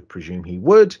 You would presume he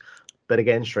would, but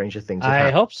again, stranger things have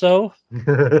I hope so.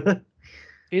 happened.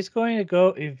 He's going to go,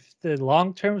 if the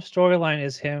long-term storyline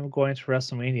is him going to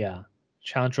WrestleMania,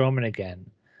 challenge Roman again.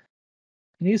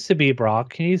 He needs to beat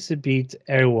Brock. He needs to beat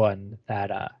everyone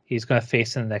that he's going to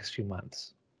face in the next few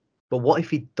months. But what if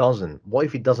he doesn't? What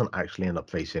if he doesn't actually end up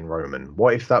facing Roman?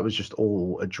 What if that was just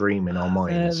all a dream in our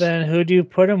minds? Then who do you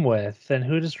put him with? Then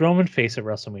who does Roman face at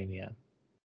WrestleMania?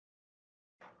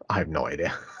 I have no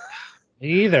idea.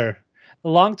 Either. The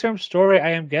long-term story, I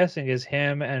am guessing, is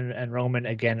him and Roman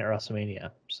again at WrestleMania.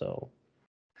 So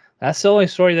that's the only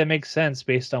story that makes sense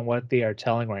based on what they are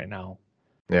telling right now.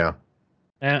 Yeah.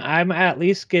 And I'm at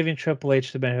least giving Triple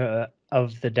H the benefit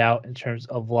of the doubt in terms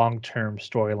of long-term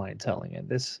storyline telling. And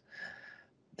this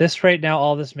right now,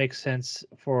 all this makes sense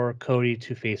for Cody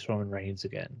to face Roman Reigns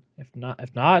again. If not,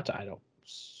 I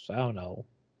don't know.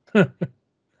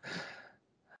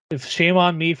 If shame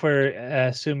on me for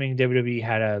assuming WWE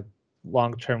had a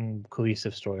long-term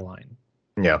cohesive storyline.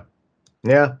 Yeah.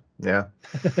 Yeah. Yeah.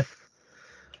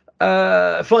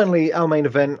 Finally, our main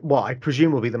event. Well, I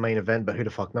presume will be the main event, but who the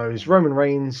fuck knows? Roman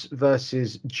Reigns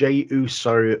versus Jey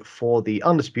Uso for the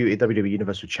undisputed WWE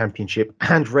Universal Championship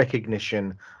and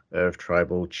recognition of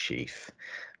Tribal Chief.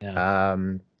 Yeah.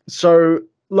 So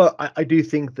look, I do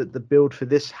think that the build for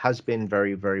this has been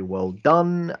very, very well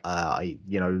done.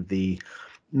 The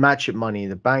match at Money in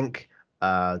the Bank,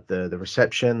 the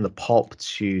reception, the pop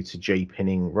to Jey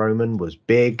pinning Roman was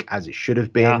big, as it should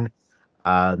have Yeah. been.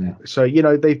 So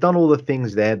they've done all the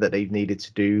things there that they've needed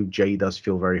to do. Jey does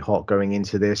feel very hot going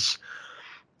into this.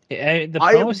 The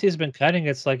I promos he's been cutting,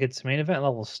 it's like it's main event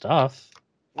level stuff.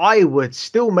 I would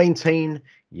still maintain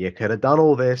you could have done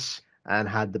all this and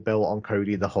had the belt on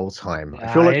Cody the whole time. I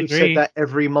Yeah, feel I like we've said agree. that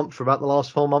every month for about the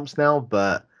last 4 months now,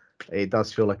 but it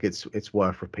does feel like it's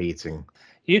worth repeating.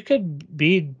 You could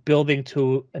be building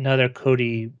to another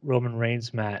Cody Roman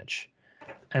Reigns match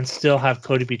and still have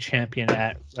Cody be champion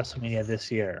at WrestleMania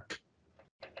this year.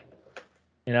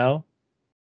 You know,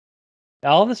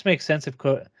 all this makes sense if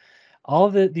all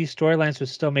of these storylines would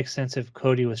still make sense if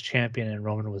Cody was champion and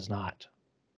Roman was not.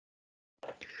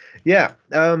 Yeah,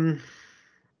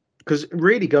 because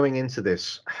really going into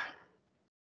this,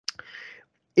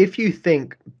 if you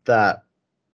think that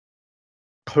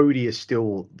Cody is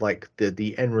still like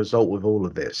the end result with all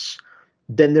of this,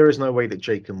 then there is no way that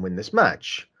Jey can win this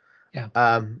match. Yeah.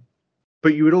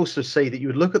 But you would also say that you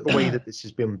would look at the way that this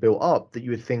has been built up, that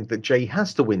you would think that Jey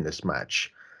has to win this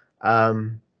match.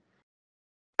 And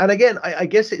again, I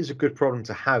guess it is a good problem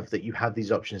to have that you have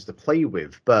these options to play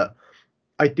with. But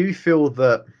I do feel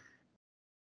that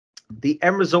the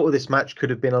end result of this match could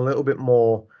have been a little bit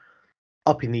more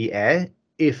up in the air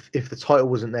if the title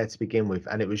wasn't there to begin with,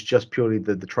 and it was just purely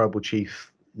the tribal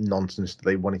chief nonsense that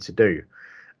they wanted to do.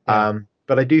 Yeah.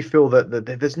 But I do feel that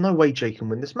there's no way Jey can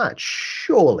win this match.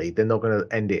 Surely they're not going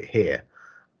to end it here.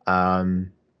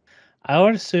 Um, I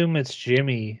would assume it's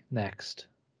Jimmy next.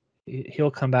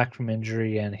 He'll come back from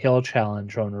injury and he'll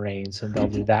challenge Roman Reigns and they'll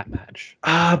do that match.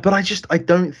 but I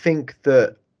don't think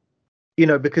that,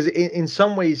 because in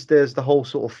some ways there's the whole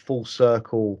sort of full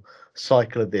circle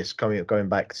cycle of this going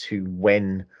back to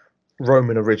when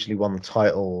Roman originally won the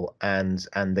title and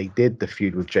they did the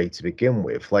feud with Jey to begin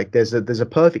with. Like there's a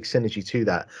perfect synergy to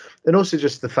that, and also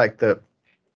just the fact that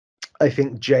I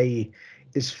think Jey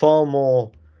is far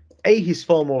more. He's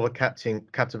far more of a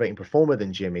captivating performer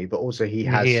than Jimmy, but also he He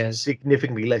has is.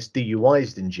 significantly less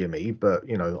DUIs than Jimmy. But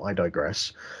I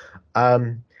digress.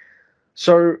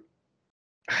 So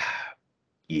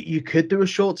you could do a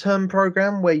short-term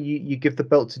program where you give the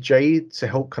belt to Jay to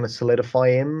help kind of solidify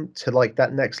him to like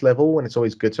that next level, and it's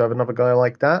always good to have another guy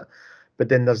like that. But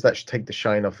then does that take the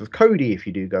shine off of Cody if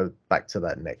you do go back to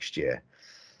that next year?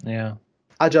 Yeah.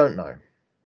 I don't know.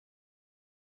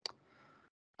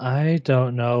 I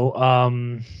don't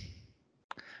know.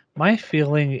 My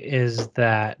feeling is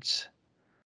that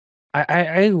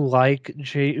I like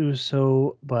Jey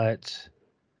Uso, but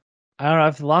I don't know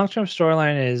if the long-term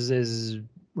storyline is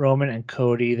Roman and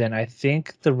Cody, then I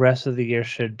think the rest of the year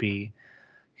should be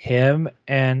him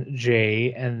and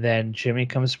Jay, and then Jimmy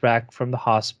comes back from the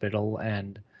hospital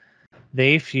and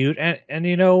they feud. And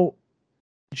you know,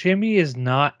 Jimmy is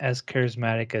not as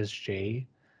charismatic as Jay,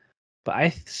 but I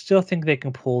still think they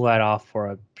can pull that off for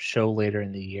a show later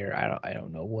in the year. I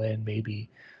don't know when, maybe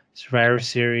Survivor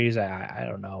Series. I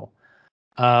don't know.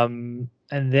 And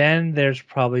then there's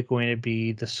probably going to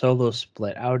be the solo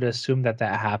split. I would assume that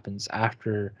happens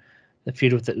after the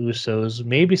feud with the Usos.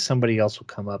 Maybe somebody else will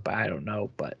come up. I don't know,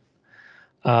 but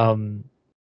um,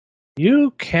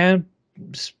 you can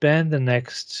spend the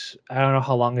next, I don't know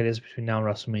how long it is between now and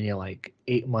WrestleMania, like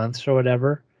 8 months or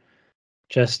whatever.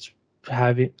 Just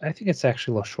having, I think it's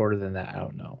actually a little shorter than that. I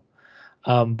don't know.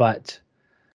 But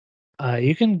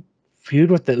you can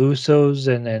feud with the Usos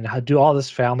and do all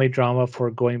this family drama for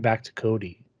going back to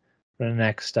Cody for the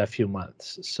next few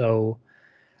months. So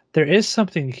there is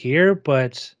something here,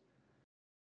 but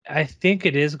I think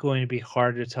it is going to be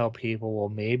hard to tell people, well,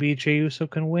 maybe Jey Uso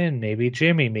can win, maybe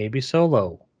Jimmy, maybe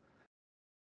Solo.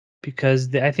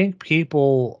 Because I think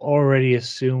people already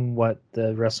assume what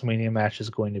the WrestleMania match is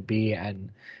going to be,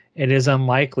 and it is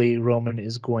unlikely Roman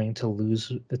is going to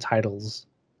lose the titles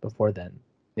before then.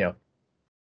 Yeah.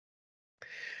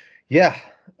 Yeah.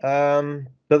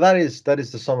 But that is the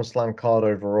SummerSlam card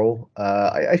overall.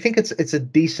 I think it's a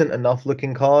decent enough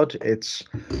looking card. It's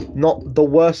not the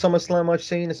worst SummerSlam I've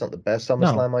seen. It's not the best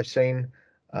SummerSlam I've seen.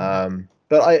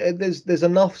 But there's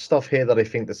enough stuff here that I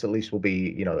think this at least will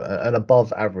be, an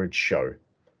above average show.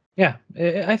 Yeah,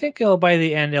 I think by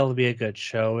the end it'll be a good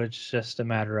show. It's just a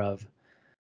matter of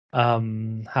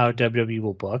how WWE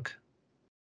will book,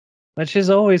 which is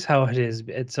always how it is.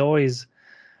 It's always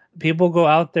people go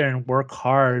out there and work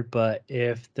hard, but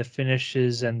if the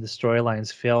finishes and the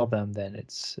storylines fail them, then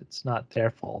it's not their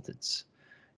fault. It's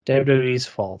WWE's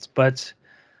fault. But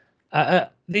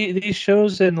these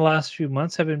shows in the last few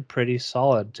months have been pretty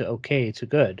solid to okay to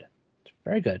good,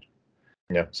 very good.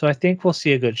 Yeah. So I think we'll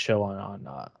see a good show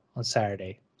on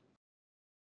Saturday.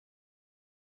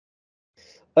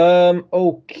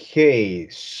 Okay,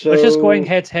 so Which is going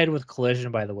head to head with Collision,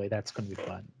 by the way. That's going to be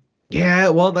fun. yeah,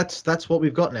 well, that's what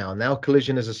we've got now. Now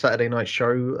Collision is a Saturday night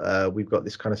show. We've got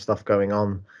this kind of stuff going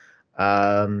on.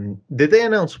 Did they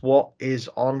announce what is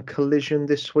on Collision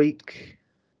this week?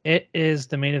 It is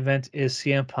the main event is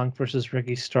CM Punk versus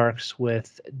Ricky Starks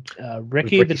with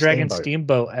Ricky the Dragon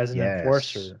Steamboat as an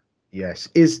enforcer. Yes.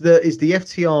 Is the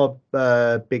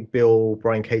FTR Big Bill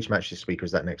Brian Cage match this week, or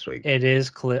is that next week? It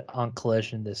is on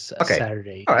Collision this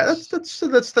Saturday. All right,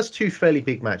 that's two fairly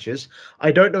big matches.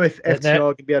 I don't know if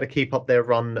FTR can be able to keep up their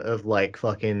run of like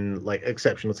fucking like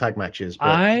exceptional tag matches,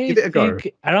 but give it a go.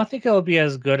 I don't think it'll be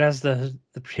as good as the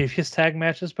previous tag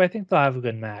matches, but I think they'll have a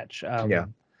good match. Yeah.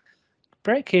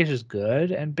 Brian Cage is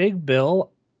good, and Big Bill,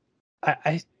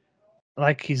 I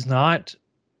like he's not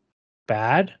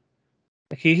bad.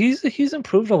 Like he's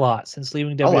improved a lot since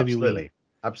leaving WWE. Oh,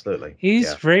 absolutely.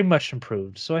 He's very much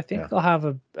improved. So I think they'll have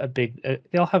a big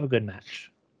they'll have a good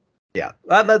match. Yeah,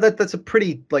 that's a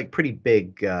pretty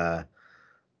big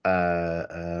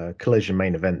Collision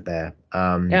main event there.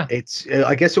 It's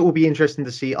I guess it will be interesting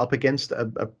to see up against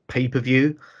a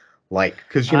pay-per-view, like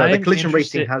because the Collision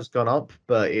rating has gone up,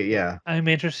 but yeah, I'm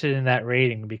interested in that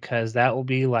rating because that will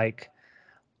be like.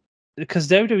 Because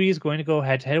WWE is going to go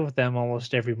head to head with them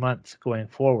almost every month going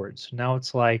forward. So now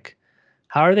it's like,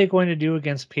 how are they going to do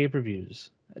against pay-per-views?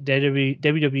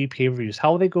 WWE pay-per-views.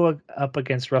 How will they go up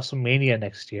against WrestleMania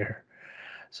next year?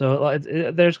 So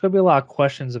there's going to be a lot of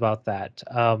questions about that.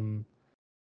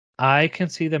 I can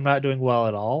see them not doing well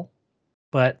at all,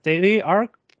 but they are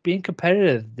being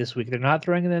competitive this week. They're not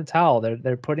throwing in the towel.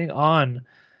 They're putting on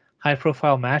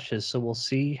high-profile matches. So we'll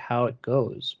see how it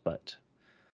goes, but.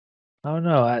 I don't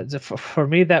know. For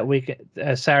me, that week,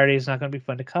 Saturday is not going to be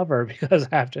fun to cover because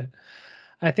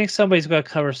I think somebody's going to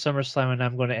cover SummerSlam and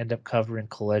I'm going to end up covering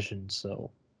Collision. So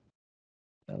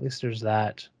at least there's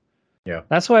that. Yeah.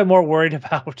 That's what I'm more worried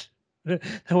about than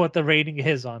what the rating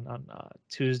is on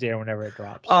Tuesday or whenever it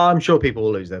drops. I'm sure people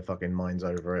will lose their fucking minds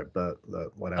over it, but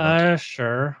whatever.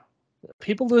 Sure.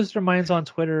 People lose their minds on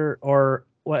Twitter or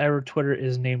whatever Twitter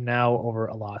is named now over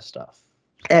a lot of stuff.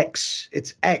 X.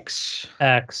 It's X.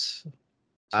 X.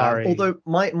 Sorry. Although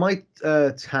my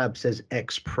tab says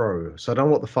X Pro, so I don't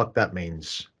know what the fuck that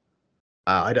means.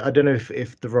 I don't know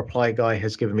if the reply guy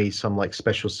has given me some like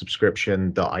special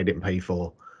subscription that I didn't pay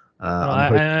for. No,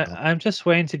 I'm hoping not. I'm just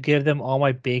waiting to give them all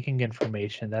my baking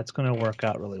information. That's going to work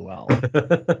out really well.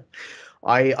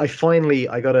 I finally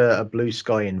I got a Blue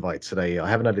Sky invite today. I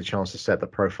haven't had a chance to set the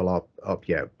profile up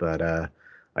yet, but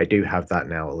I do have that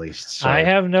now at least. So I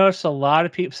have noticed a lot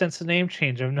of people since the name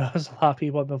change. I've noticed a lot of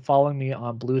people have been following me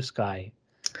on Blue Sky.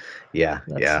 yeah,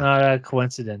 That's not a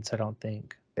coincidence, I don't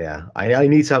think. Yeah, I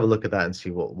need to have a look at that and see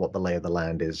what the lay of the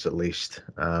land is at least.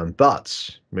 But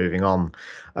moving on,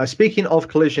 speaking of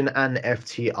Collision and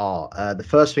FTR, the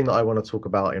first thing that I want to talk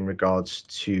about in regards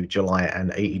to July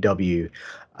and AEW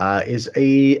is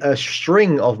a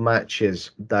string of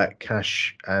matches that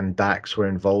Cash and Dax were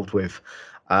involved with.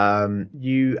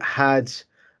 You had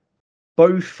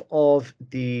both of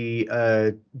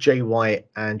the Jay White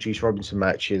and Juice Robinson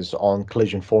matches on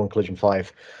Collision 4 and Collision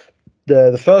 5.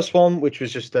 The first one, which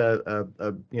was just a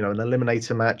an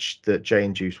eliminator match that Jay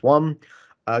and Juice won,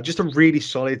 just a really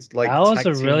solid That was tag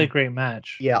a really team. great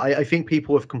match. Yeah, I think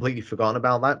people have completely forgotten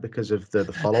about that because of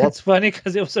the follow up. It's funny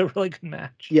because it was a really good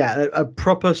match. Yeah, a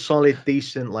proper solid,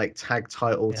 decent like tag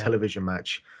title television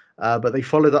match. But they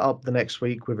followed that up the next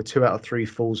week with a 2 out of 3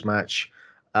 falls match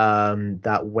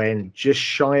that went just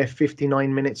shy of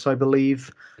 59 minutes, I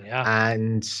believe. Yeah.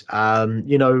 And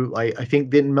I think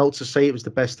didn't Meltzer say it was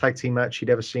the best tag team match he'd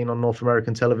ever seen on North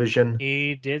American television?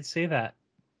 He did say that.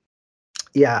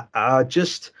 Yeah,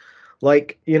 just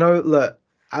like look,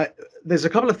 there's a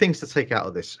couple of things to take out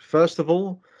of this. First of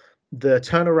all, the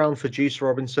turnaround for Juice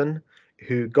Robinson,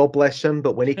 who God bless him,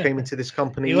 but when he came into this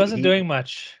company, he wasn't doing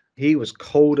much. He was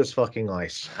cold as fucking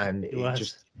ice, and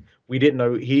we didn't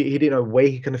know he didn't know where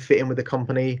he kind of fit in with the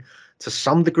company. To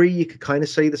some degree, you could kind of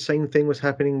say the same thing was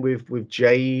happening with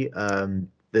Jay.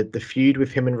 The feud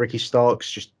with him and Ricky Starks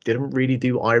just didn't really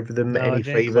do either of them any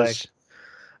favors.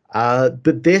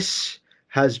 But this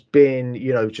has been,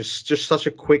 just such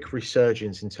a quick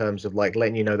resurgence in terms of like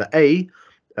letting you know that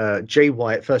Jay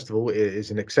White, first of all,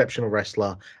 is an exceptional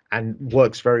wrestler and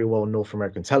works very well on North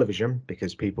American television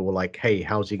because people were like, hey,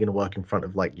 how's he going to work in front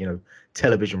of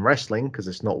television wrestling? Because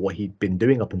it's not what he'd been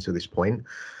doing up until this point.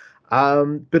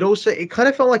 But also it kind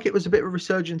of felt like it was a bit of a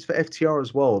resurgence for FTR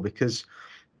as well, because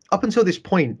up until this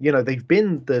point, they've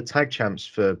been the tag champs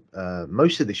for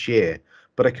most of this year,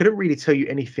 but I couldn't really tell you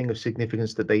anything of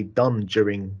significance that they'd done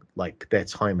during like their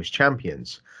time as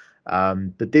champions.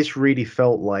 But this really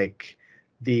felt like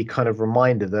the kind of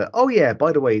reminder that, oh yeah,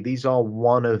 by the way, these are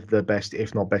one of the best,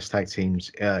 if not best, tag teams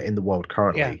in the world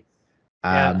currently.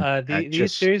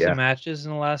 These series of matches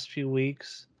in the last few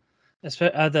weeks,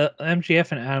 the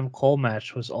MGF and Adam Cole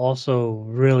match was also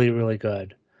really, really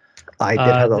good. I did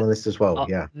have that on the list as well.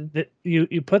 Yeah,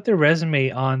 you put the resume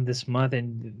on this month,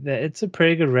 and it's a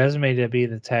pretty good resume to be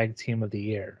the tag team of the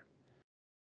year.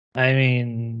 I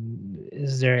mean,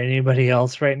 is there anybody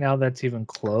else right now that's even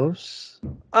close?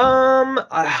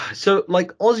 So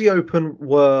like Aussie Open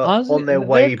were on their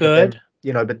way, good.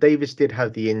 But then, but Davis did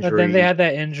have the injury. But then they had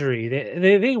that injury.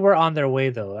 They were on their way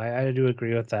though. I do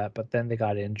agree with that. But then they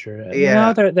got injured.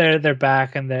 Yeah, they're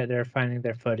back and they're finding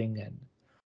their footing, and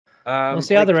we'll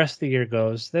see how the rest of the year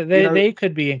goes. They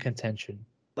could be in contention.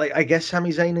 Like I guess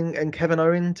Sami Zayn and Kevin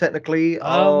Owen technically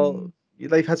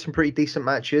they've had some pretty decent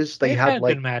matches. They've had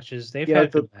good matches. They've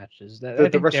had good matches. The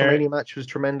WrestleMania match was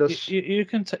tremendous. You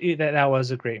can that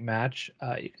was a great match.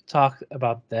 You can talk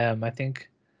about them. I think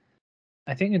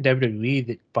in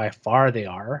WWE by far they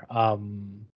are.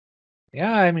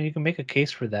 Yeah, I mean you can make a case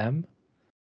for them,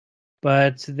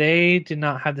 but they did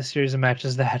not have the series of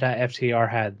matches that FTR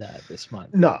had this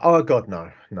month. No, oh god,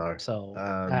 no. So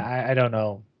I don't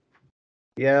know.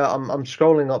 Yeah, I'm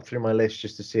scrolling up through my list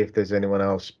just to see if there's anyone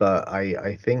else, but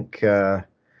I think I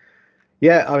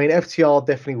mean FTR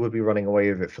definitely would be running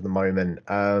away with it for the moment.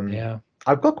 Yeah.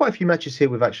 I've got quite a few matches here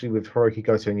with Hiroki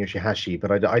Goto and Yoshihashi,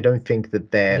 but I don't think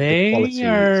that the quality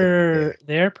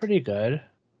they're pretty good.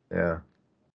 Yeah.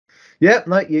 Yeah,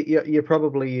 no, you're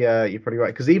probably right,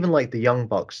 because even like the Young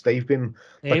Bucks, I'm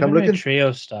looking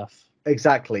trio stuff.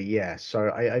 Exactly, yeah.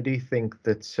 So I do think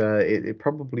that it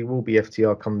probably will be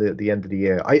FTR come the end of the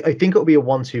year. I think it'll be a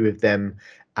 1-2 with them,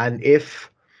 and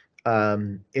if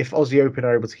Aussie Open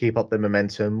are able to keep up their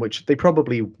momentum, which they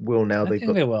probably will now, they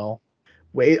will.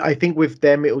 I think with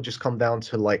them it'll just come down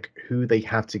to like who they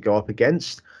have to go up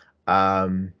against.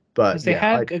 But they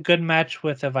had a good match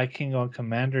with a Vikingo and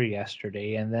Commander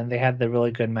yesterday, and then they had the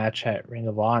really good match at Ring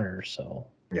of Honor. So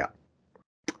yeah.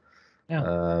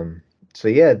 So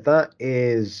yeah, that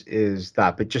is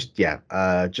that. But just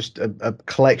just a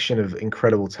collection of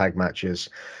incredible tag matches,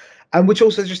 and which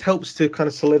also just helps to kind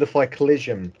of solidify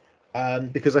Collision,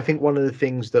 because I think one of the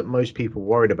things that most people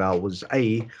worried about was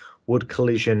would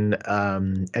Collision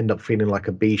end up feeling like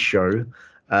a B show,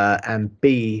 and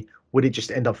B, would it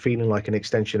just end up feeling like an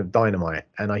extension of Dynamite?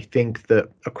 And I think that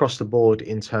across the board,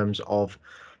 in terms of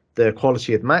the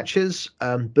quality of matches,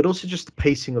 but also just the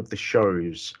pacing of the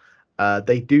shows,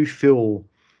 they do feel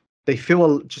they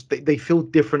feel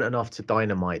different enough to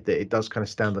Dynamite that it does kind of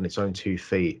stand on its own 2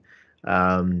 feet.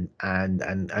 And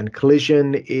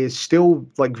Collision is still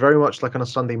like very much like on a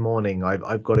Sunday morning.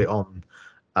 I've got it on,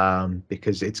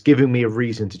 because it's giving me a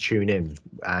reason to tune in,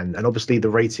 and obviously the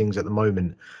ratings at the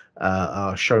moment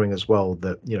are showing as well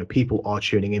that people are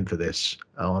tuning in for this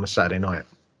on a Saturday night.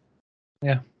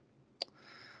 Yeah.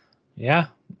 Yeah.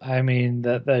 I mean,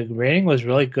 the rating was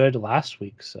really good last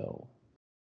week, so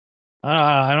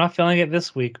I'm not feeling it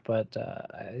this week, but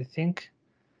I think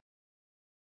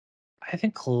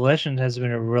Collision has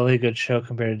been a really good show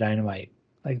compared to Dynamite.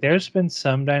 Like, there's been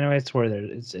some Dynamites where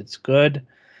it's good.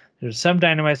 There's some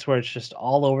Dynamites where it's just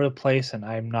all over the place, and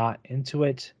I'm not into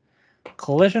it.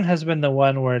 Collision has been the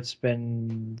one where it's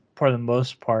been, for the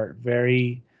most part,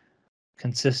 very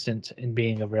consistent in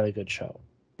being a really good show.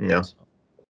 Yeah. So,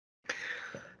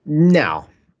 Now,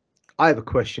 I have a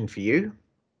question for you,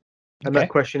 and that okay.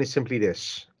 question is simply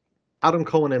this: Adam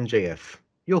Cole and MJF,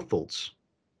 your thoughts?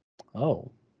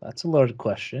 Oh, that's a loaded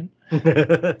question.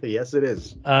 Yes, it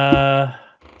is.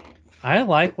 I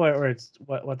like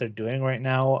what they're doing right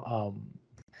now.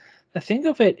 The thing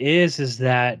of it is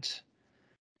that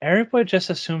everybody just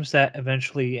assumes that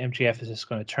eventually MJF is just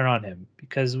going to turn on him,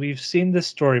 because we've seen this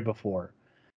story before.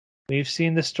 We've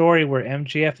seen the story where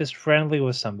MJF is friendly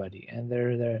with somebody and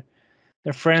they're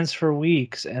friends for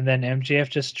weeks, and then MJF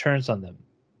just turns on them.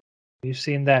 We've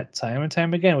seen that time and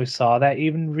time again. We saw that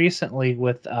even recently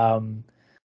with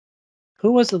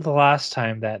who was it the last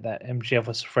time that MJF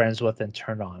was friends with and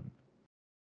turned on?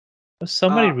 It was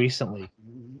somebody Uh, recently.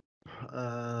 uh,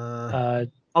 Uh,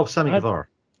 oh, Sammy not Guevara.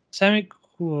 Sammy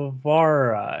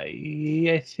Guevara.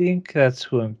 Yeah, I think that's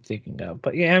who I'm thinking of.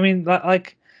 But yeah, I mean,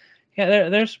 like, yeah,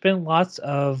 there's been lots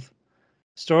of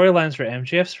storylines where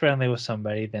MJF's friendly with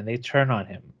somebody, then they turn on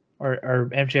him, or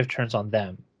MJF turns on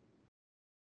them,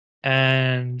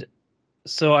 and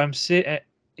so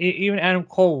even Adam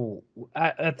Cole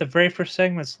at the very first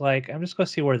segment's like, I'm just gonna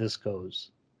see where this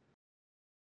goes,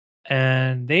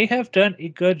 and they have done a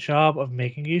good job of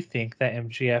making you think that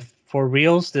MJF for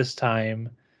reals this time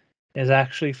is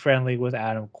actually friendly with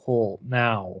Adam Cole.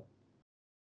 Now,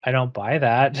 I don't buy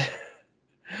that.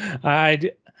 I,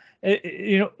 d-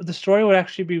 the story would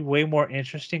actually be way more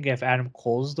interesting if Adam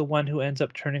Cole's the one who ends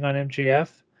up turning on MJF.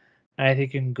 And I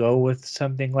think you can go with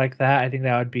something like that. I think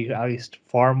that would be at least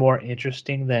far more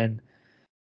interesting than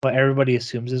what everybody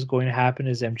assumes is going to happen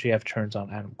is MJF turns on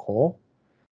Adam Cole.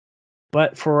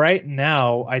 But for right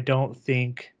now, I don't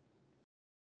think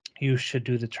you should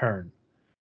do the turn.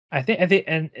 I think,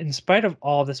 and in spite of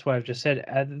all this, what I've just said,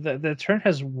 the turn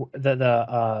has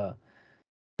the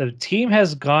team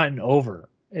has gotten over.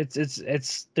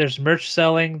 It's there's merch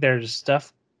selling, there's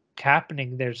stuff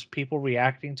happening, there's people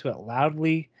reacting to it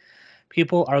loudly.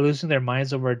 People are losing their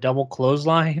minds over a double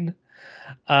clothesline.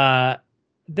 Uh,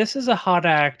 this is a hot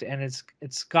act, and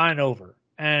it's gone over,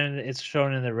 and it's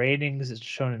shown in the ratings. It's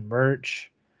shown in merch.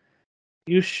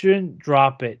 You shouldn't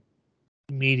drop it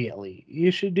immediately.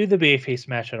 You should do the Bayface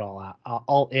match at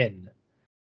all in,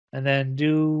 and then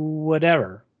do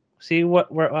whatever. See what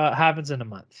happens in a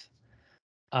month.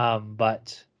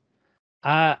 But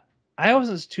I I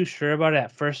wasn't too sure about it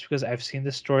at first because I've seen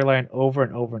this storyline over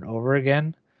and over and over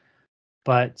again.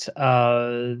 But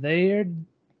they're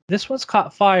this one's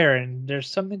caught fire, and there's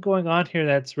something going on here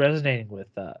that's resonating with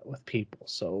people.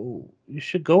 So you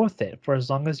should go with it for as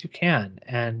long as you can.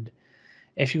 And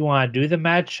if you want to do the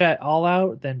match at All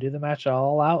Out, then do the match at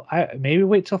All Out. I maybe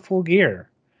wait till Full Gear.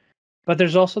 But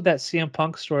there's also that CM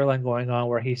Punk storyline going on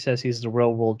where he says he's the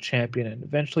real world champion, and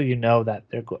eventually you know that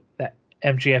that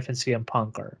MGF and CM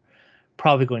Punk are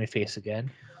probably going to face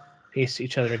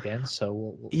each other again. So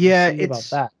we'll Yeah, see about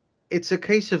that. it's a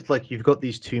case of like you've got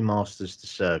these two masters to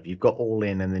serve. You've got All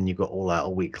In, and then you've got All Out a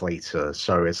week later.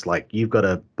 So it's like you've got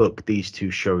to book these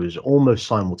two shows almost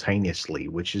simultaneously,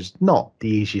 which is not the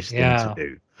easiest thing to Yeah,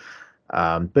 do.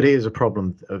 But it is a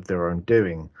problem of their own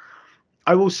doing.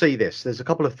 I will say this: there's a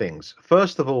couple of things.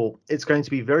 First of all, it's going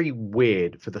to be very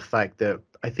weird for the fact that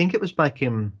I think it was back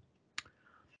in,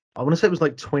 I want to say it was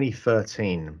like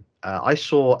 2013. I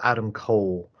saw Adam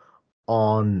Cole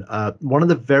on one of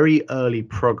the very early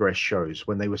Progress shows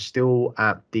when they were still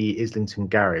at the Islington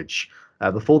Garage,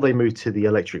 before they moved to the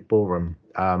Electric Ballroom.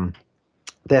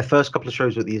 Their first couple of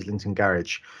shows were at the Islington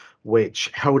Garage, which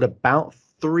held about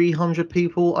 300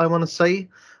 people, I want to say.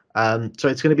 So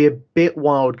it's going to be a bit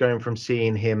wild going from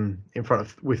seeing him in front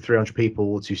of with 300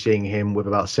 people to seeing him with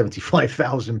about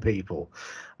 75,000 people.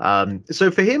 So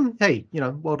for him, hey,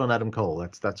 well done, Adam Cole.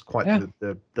 That's quite Yeah.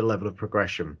 the level of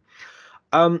progression.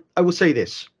 I will say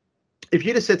this: if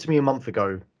you'd have said to me a month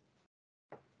ago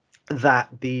that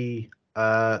the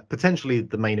potentially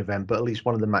the main event, but at least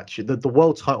one of the matches, the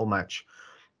world title match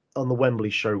on the Wembley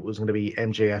show was going to be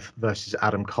MJF versus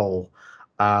Adam Cole.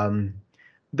 I'm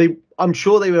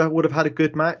sure they would have had a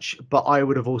good match, but I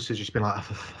would have also just been like, oh,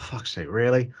 for fuck's sake,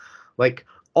 really? Like,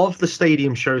 of the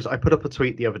stadium shows, I put up a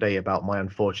tweet the other day about my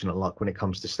unfortunate luck when it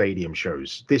comes to stadium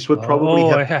shows. This would probably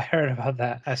Oh, have, I heard about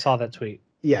that. I saw that tweet.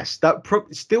 yes, that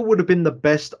still would have been the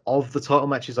best of the title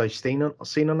matches I've seen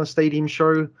on a stadium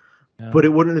show. Yeah. But it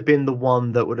wouldn't have been the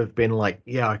one that would have been like,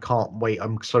 yeah, I can't wait.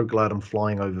 I'm so glad I'm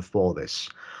flying over for this.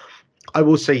 I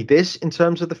will say this in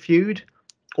terms of the feud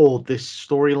or this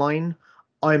storyline,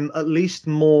 I'm at least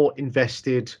more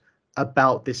invested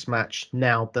about this match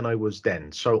now than I was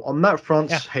then. So on that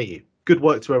front, Yeah. hey, good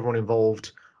work to everyone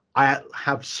involved. I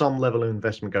have some level of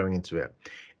investment going into it.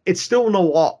 It's still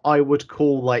not what I would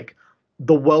call like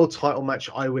the world title match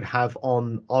I would have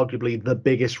on arguably the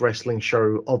biggest wrestling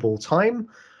show of all time.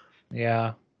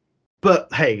 Yeah.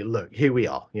 But hey, look, here we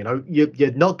are.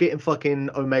 You're not getting fucking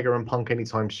Omega and Punk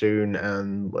anytime soon,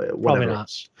 and Probably whatever not.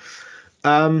 else.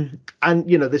 And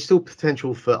there's still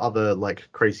potential for other like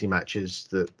crazy matches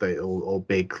that they or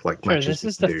big like Sure. matches This they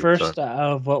is can the do. So first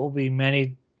of what will be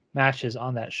many matches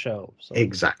on that show. So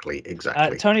exactly.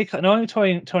 Knowing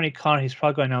Tony Khan, he's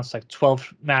probably going to announce like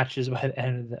 12 matches by the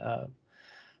end of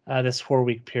this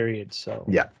 4-week period. So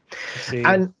Yeah, let's see.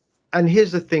 and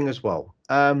here's the thing as well.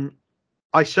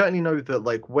 I certainly know that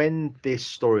like when this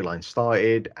storyline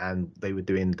started and they were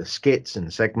doing the skits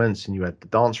and segments and you had the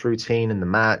dance routine and the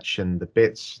match and the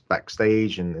bits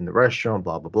backstage and in the restaurant,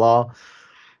 blah, blah, blah.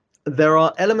 There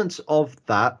are elements of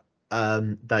that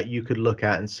that you could look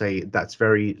at and say that's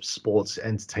very sports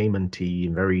entertainment-y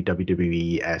and very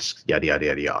WWE-esque, yada, yada,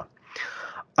 yada,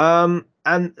 yada.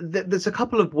 And there's a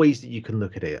couple of ways that you can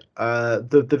look at it.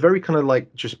 The very kind of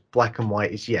like just black and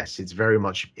white is yes, it's very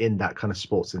much in that kind of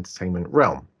sports entertainment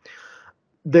realm.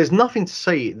 There's nothing to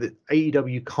say that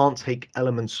AEW can't take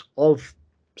elements of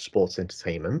sports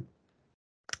entertainment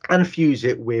and fuse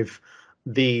it with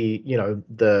the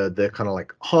kind of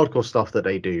like hardcore stuff that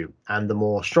they do and the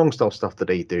more strong style stuff that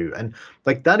they do. And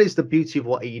like that is the beauty of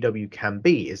what AEW can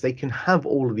be, is they can have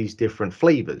all of these different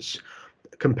flavors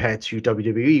compared to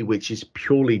WWE, which is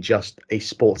purely just a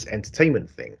sports entertainment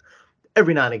thing.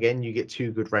 Every now and again, you get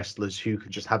two good wrestlers who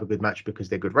can just have a good match because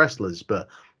they're good wrestlers, but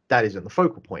that isn't the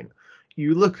focal point.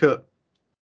 You look at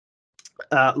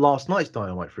last night's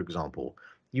Dynamite, for example.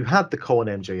 You had the Cole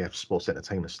and MJF sports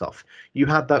entertainment stuff. You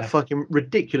had that fucking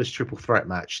ridiculous triple threat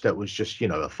match that was just,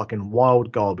 a fucking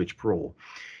wild garbage brawl.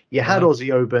 You had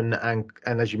Ozzy Oben and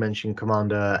as you mentioned,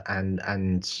 Commander and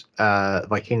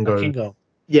Vikingo.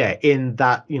 Yeah, in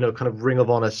that, kind of Ring of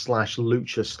Honor /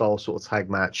 Lucha style sort of tag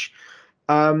match.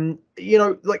 Like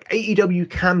AEW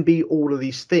can be all of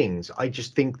these things. I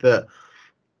just think that,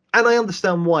 and I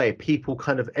understand why people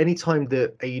kind of, anytime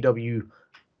that AEW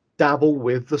dabble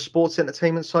with the sports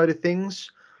entertainment side of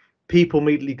things, people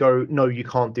immediately go, no, you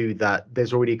can't do that.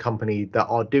 There's already a company that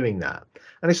are doing that.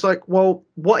 And it's like, well,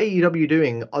 what AEW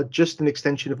doing are just an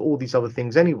extension of all these other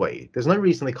things anyway. There's no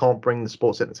reason they can't bring the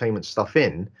sports entertainment stuff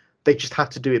in. They just have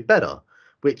to do it better,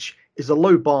 which is a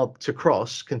low bar to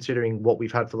cross considering what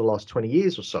we've had for the last 20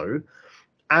 years or so.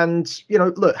 And,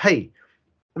 look, hey,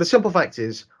 the simple fact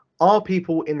is, are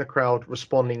people in the crowd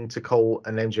responding to Cole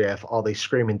and MJF? Are they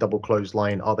screaming double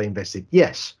clothesline? Are they invested?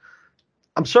 Yes.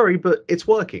 I'm sorry, but it's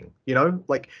working.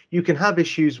 Like you can have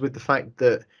issues with the fact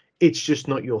that it's just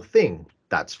not your thing.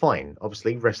 That's fine.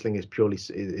 Obviously, wrestling is purely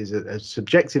is a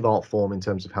subjective art form in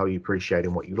terms of how you appreciate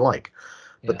and what you like.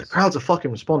 But the crowds are fucking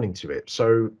responding to it.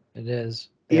 So it is.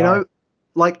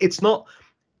 Like it's not.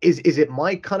 Is it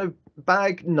my kind of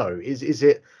bag? No. Is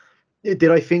it?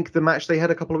 Did I think the match they had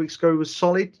a couple of weeks ago was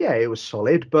solid? Yeah, it was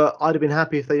solid, but I'd have been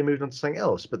happy if they moved on to something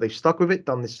else. But they've stuck with it,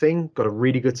 done this thing, got a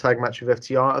really good tag match with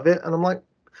FTR out of it, and I'm like,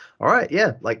 all right,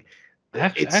 yeah, like I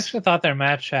actually thought their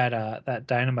match at that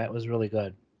Dynamite was really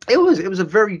good. It was a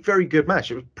very, very good match.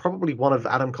 It was probably one of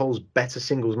Adam Cole's better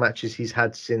singles matches he's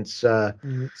had since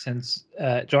since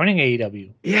joining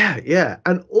AEW. yeah.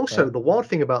 And also So the wild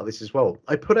thing about this as well,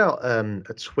 I put out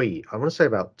a tweet, I want to say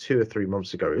about 2 or 3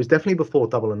 months ago. It was definitely before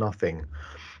Double or Nothing.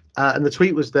 And the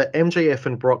tweet was that MJF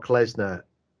and Brock Lesnar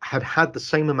had the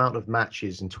same amount of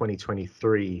matches in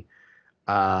 2023,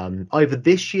 either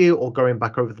this year or going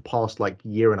back over the past like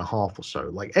year and a half or so.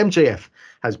 Like MJF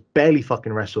has barely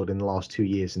fucking wrestled in the last 2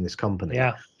 years in this company.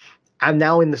 yeah, And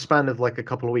now in the span of like a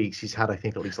couple of weeks, he's had, I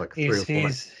think, at least like three or four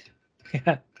matches. he's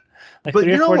yeah, like But three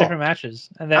you or know four what? different matches,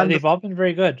 and And they've all been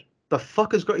very good. the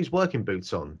fucker's got his working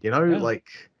boots on, Yeah, like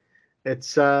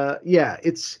it's yeah,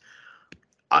 it's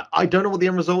I don't know what the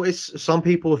end result is. Some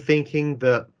people are thinking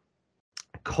that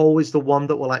Cole is the one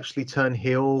that will actually turn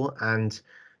heel and,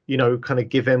 kind of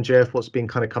give MJF what's been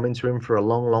kind of coming to him for a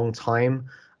long, long time.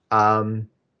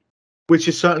 Which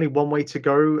is certainly one way to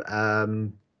go.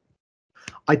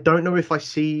 I don't know if I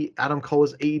see Adam Cole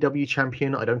as AEW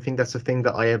champion. I don't think that's a thing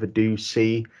that I ever do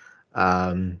see.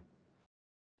 Um,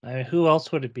 I mean, who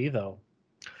else would it be though?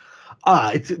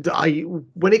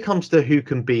 when it comes to who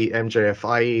can beat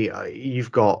MJF,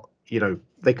 you've got,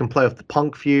 they can play off the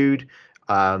Punk feud.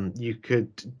 You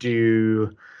could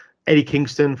do Eddie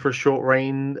Kingston for a short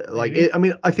reign. Maybe I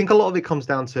mean, I think a lot of it comes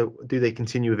down to, do they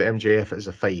continue with MJF as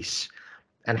a face,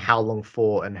 and how long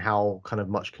for, and how kind of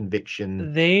much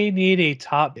conviction, they need a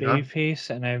top you know? babyface,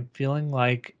 and I'm feeling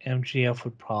like MGF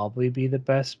would probably be the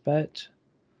best bet.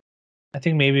 I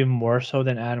think maybe more so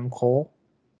than Adam Cole.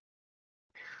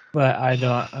 But I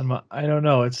don't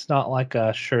know. It's not like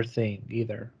a sure thing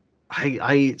either.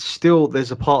 I still,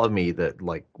 there's a part of me that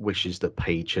like wishes that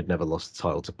Paige had never lost the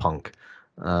title to Punk.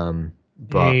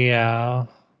 But Yeah.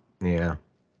 yeah,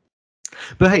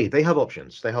 but hey, they have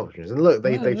options. They have options, and look, Yeah,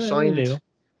 they've they do.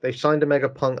 signed a Mega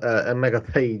Punk, a Mega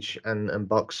Page and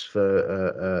Bucks for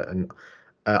an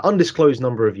undisclosed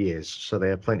number of years, so they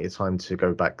have plenty of time to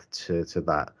go back to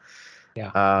that.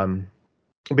 Yeah.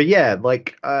 But yeah,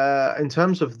 like in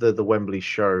terms of the Wembley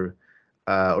show,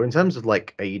 or in terms of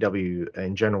like AEW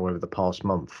in general over the past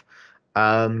month,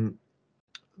 um,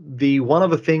 the one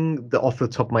other thing that off the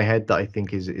top of my head that I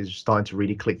think is starting to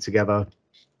really click together,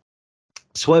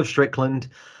 Swerve Strickland,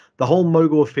 the whole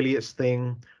Mogul Affiliates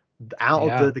thing, out of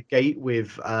Yeah. the gate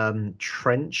with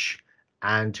Trench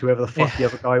and whoever the fuck the Yeah.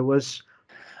 other guy was.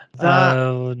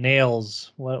 That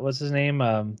Nails. What's his name?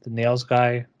 The Nails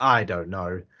guy. I don't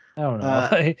know. I don't know.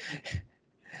 Uh,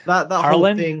 that whole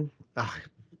Harlan? thing,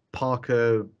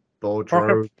 Parker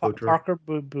Boudreaux.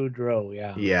 Boudreaux,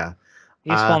 yeah. Yeah.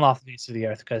 He's Uh, fallen off the face of the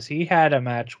earth because he had a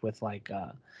match with like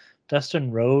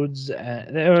Dustin Rhodes.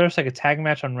 There was like a tag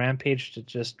match on Rampage that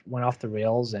just went off the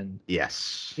rails, and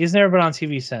yes. he's never been on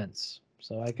TV since.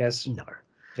 So I guess No.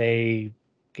 they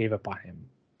gave up on him.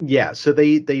 Yeah. So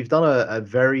they've done a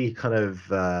very kind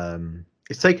of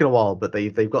it's taken a while, but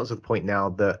they've gotten to the point now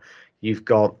that you've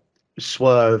got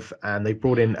Swerve, and they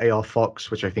brought in AR Fox,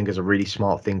 which I think is a really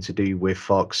smart thing to do with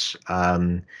Fox.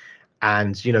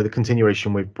 And the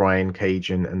continuation with Brian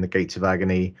Cage and the Gates of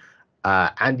Agony.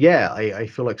 And yeah, I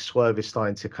feel like Swerve is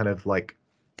starting to kind of like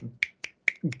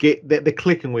get they're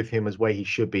clicking with him as where he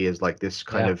should be, as like this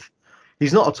kind Yeah. of,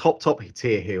 he's not a top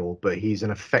tier heel, but he's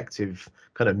an effective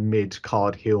kind of mid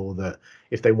card heel that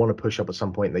if they want to push up at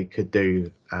some point they could do.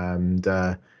 And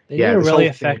They did yeah, a this really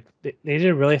whole thing. they did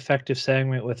a really effective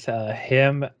segment with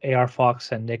him, AR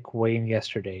Fox, and Nick Wayne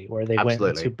yesterday, where they went into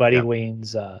Absolutely. Buddy Yeah.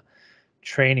 Wayne's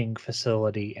training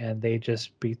facility, and they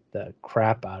just beat the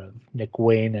crap out of Nick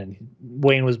Wayne, and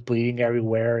Wayne was bleeding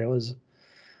everywhere. It was a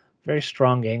very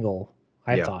strong angle,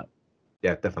 I Yeah. thought.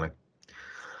 Yeah, definitely.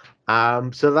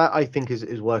 So that I think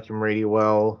is working really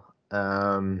well.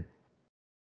 I'm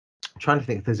trying to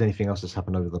think if there's anything else that's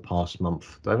happened over the past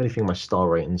month. Do I have anything in my star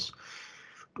ratings?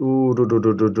 Ooh, There's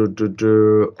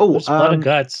blood and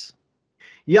guts.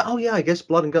 yeah. Oh, yeah. I guess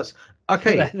Blood and Guts.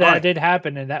 Okay. All that right. did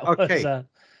happen, and Okay. that was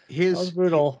Here's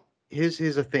brutal. here's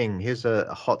a thing. Here's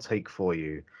a hot take for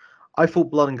you. I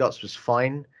thought Blood and Guts was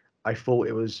fine. I thought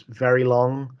it was very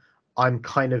long. I'm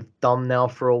kind of done now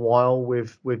for a while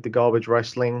with the garbage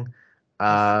wrestling.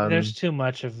 There's Um, too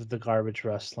much of the garbage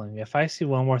wrestling. If I see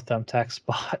one more thumbtack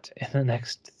spot in the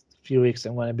next few weeks,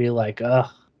 I'm going to be like, ugh.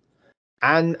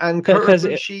 and Kota Because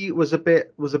Ibushi was a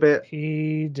bit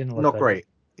he didn't look not good. great.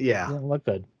 He Yeah. didn't look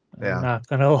good. I'm Yeah. not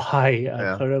gonna lie.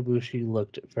 Yeah. Kota Ibushi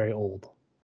looked very old.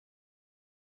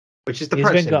 Which is He's been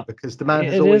depressing gone. because the man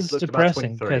has It always is looked about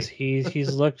depressing because 23.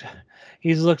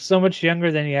 he's looked so much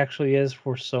younger than he actually is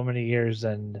for so many years,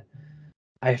 and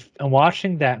I'm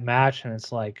watching that match, and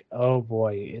it's like, oh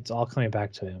boy, it's all coming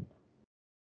back to him,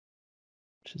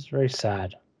 which is very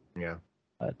sad. Yeah.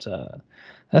 But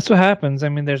that's what happens. I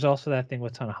mean, there's also that thing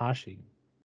with Tanahashi.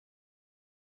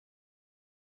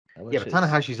 Yeah, but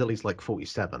Tanahashi's at least like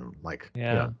 47. Like,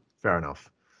 yeah, fair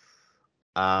enough.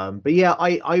 But yeah,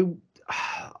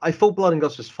 I thought Blood and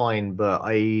Guts was fine, but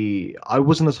I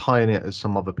wasn't as high on it as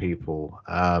some other people.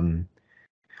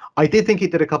 I did think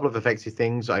it did a couple of effective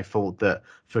things. I thought that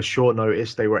for short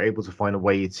notice they were able to find a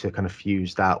way to kind of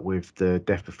fuse that with the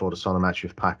Death Before Dishonor match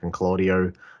with Pac and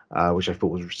Claudio, which I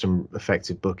thought was some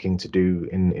effective booking to do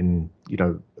in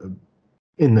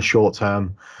the short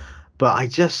term. But I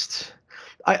guess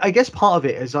part of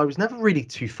it is I was never really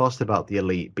too fussed about the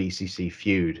Elite BCC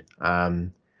feud. I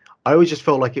always just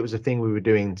felt like it was a thing we were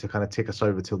doing to kind of tick us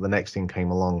over till the next thing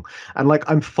came along. And like,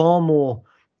 I'm far more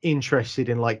interested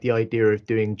in like the idea of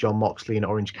doing John Moxley and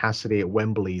Orange Cassidy at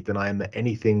Wembley than I am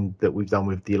anything that we've done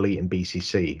with the Elite and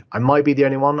BCC. I might be the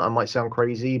only one. I might sound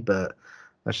crazy, but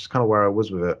that's just kind of where I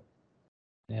was with it.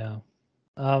 Yeah.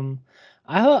 I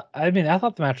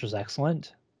thought the match was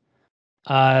excellent.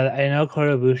 I know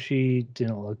Kota Ibushi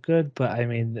didn't look good, but I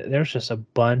mean, there's just a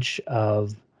bunch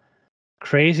of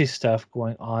crazy stuff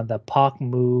going on. The Pac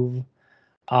move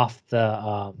off the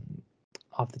top,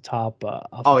 off the top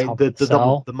of the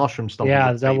cell. The mushroom stomping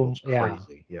Yeah, the the double. table's Yeah,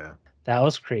 crazy. Yeah, that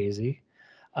was crazy.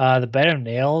 The bed of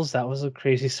nails, that was a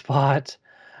crazy spot.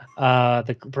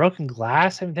 The broken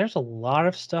glass. I mean, there's a lot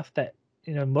of stuff that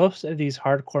most of these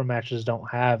hardcore matches don't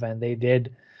have, and they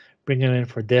did bring him in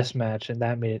for this match, and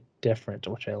that made it different,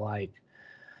 which I like.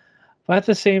 But at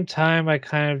the same time, I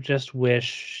kind of just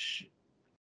wish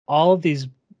all of these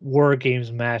War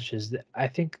Games matches, I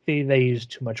think they use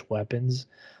too much weapons.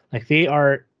 Like they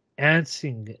are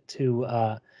antsing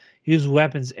to use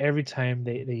weapons every time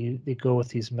they go with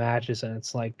these matches, and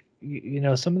it's like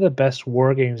some of the best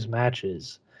War Games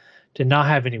matches did not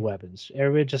have any weapons.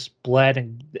 Everybody just bled,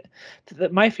 and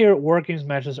my favorite War Games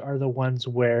matches are the ones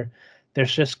where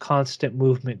there's just constant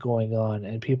movement going on,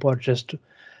 and people are just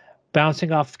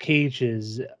bouncing off the cage,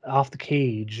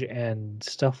 and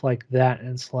stuff like that.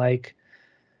 And it's like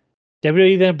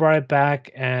WWE then brought it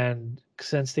back, and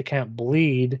since they can't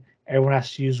bleed, everyone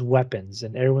has to use weapons,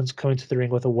 and everyone's coming to the ring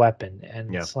with a weapon,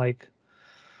 and it's like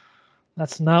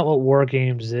that's not what War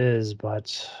Games is,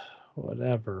 but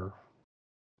whatever.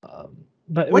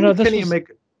 But when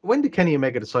did Kenny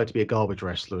Omega decide to be a garbage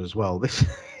wrestler as well? This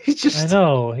he's just. I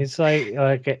know he's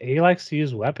like he likes to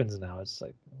use weapons now. It's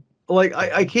like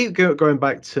I keep going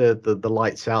back to the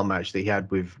lights out match that he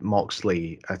had with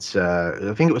Moxley at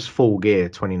I think it was Full Gear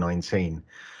 2019.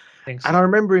 think And so. I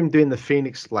remember him doing the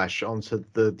Phoenix Splash onto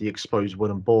the exposed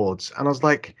wooden boards, and I was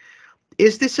like,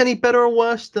 is this any better or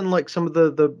worse than like some of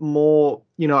the more,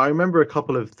 I remember a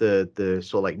couple of the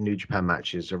sort of like New Japan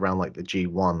matches around like the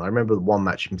G1. I remember one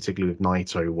match in particular with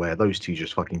Naito where those two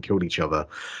just fucking killed each other.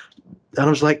 And I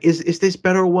was like, is this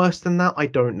better or worse than that? I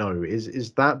don't know.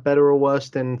 Is that better or worse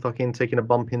than fucking taking a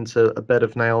bump into a bed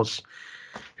of nails?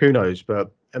 Who knows? But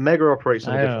Omega operates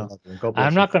on a I don't different know. level. God bless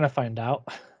I'm him. not gonna find out.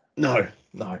 No.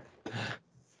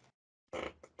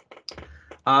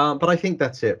 But I think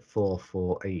that's it for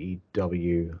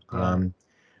AEW. Yeah.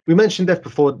 We mentioned Death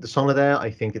Before Dishonor there. I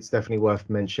think it's definitely worth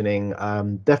mentioning.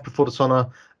 Death Before Dishonor,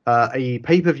 a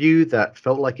pay-per-view that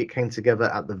felt like it came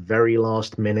together at the very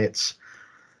last minute.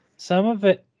 Some of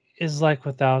it is like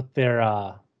without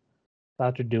their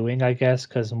doing, I guess,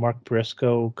 because Mark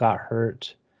Briscoe got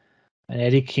hurt, and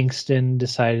Eddie Kingston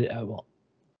decided.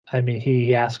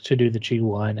 He asked to do the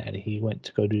G1, and he went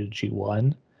to go do the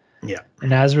G1. Yeah.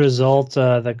 And as a result,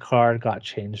 the card got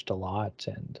changed a lot,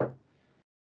 and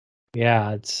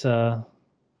yeah, it's well,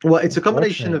 it's a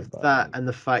combination of that and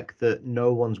the fact that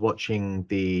no one's watching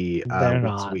the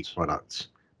week-to-week products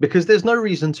because there's no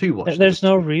reason to watch. There's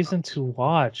no reason to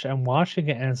watch. I'm watching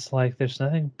it, and it's like there's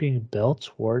nothing being built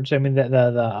towards. I mean,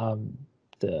 the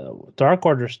Dark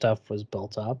Order stuff was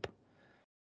built up,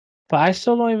 but I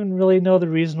still don't even really know the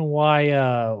reason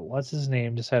why. What's his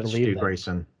name decided to leave Stu them.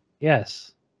 Grayson.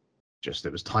 Yes. Just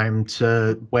it was time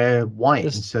to wear white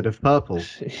instead of purple.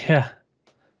 Yeah.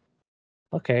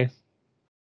 Okay.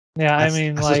 Yeah, That's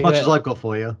as much as I've got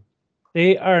for you.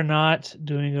 They are not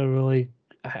doing a really.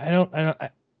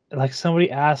 Like somebody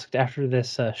asked after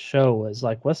this show was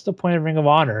like, "What's the point of Ring of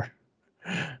Honor?"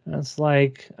 And it's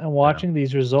like I'm watching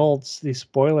these results, these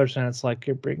spoilers, and it's like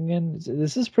you're bringing in.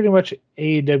 This is pretty much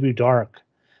AEW Dark,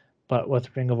 but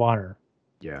with Ring of Honor.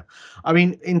 Yeah, I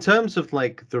mean, in terms of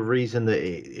like the reason that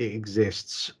it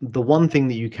exists, the one thing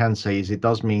that you can say is it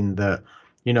does mean that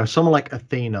someone like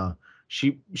Athena,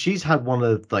 she's had one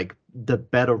of like the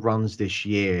better runs this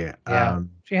year. Yeah,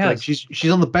 she has. Like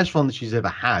she's on the best run that she's ever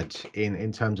had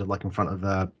in terms of like in front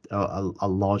of a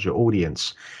larger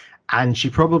audience. and she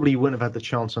probably wouldn't have had the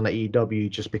chance on the AEW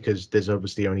just because there's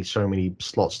obviously only so many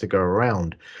slots to go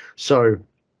around. So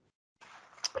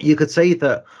you could say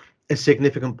that a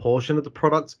significant portion of the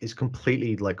product is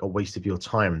completely like a waste of your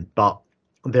time, but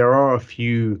there are a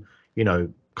few,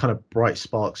 kind of bright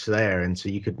sparks there, and so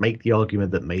you could make the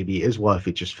argument that maybe it is worth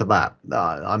it just for that.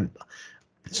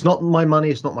 It's not my money,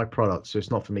 it's not my product, so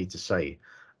it's not for me to say.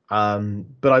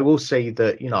 But I will say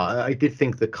that, I did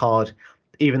think the card,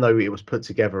 even though it was put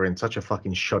together in such a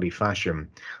fucking shoddy fashion,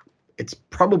 it's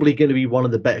probably going to be one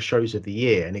of the better shows of the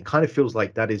year. And it kind of feels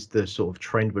like that is the sort of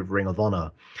trend with Ring of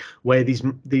Honor, where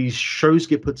these shows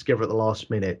get put together at the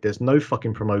last minute. There's no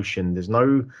fucking promotion. There's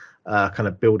no kind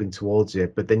of building towards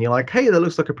it. But then you're like, hey, that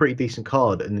looks like a pretty decent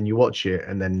card. And then you watch it,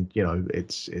 and then,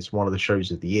 it's one of the shows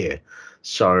of the year.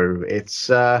 So it's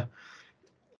pros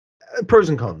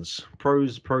and cons.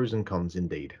 Pros and cons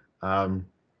indeed.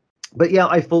 But yeah,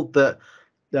 I thought that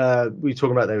we were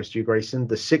talking about there with Stu Grayson,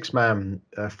 the six-man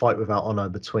fight without honor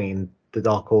between the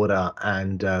Dark Order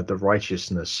and the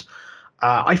Righteousness.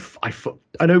 I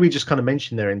know we just kind of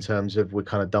mentioned there in terms of we're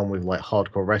kind of done with like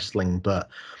hardcore wrestling, but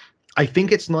I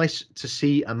think it's nice to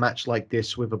see a match like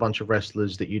this with a bunch of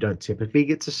wrestlers that you don't typically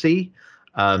get to see.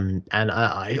 And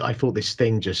I thought this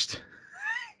thing just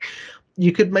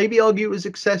you could maybe argue it was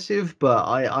excessive, but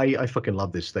I fucking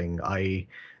love this thing.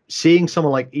 Seeing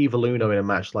someone like Evil Uno in a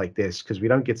match like this, because we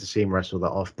don't get to see him wrestle that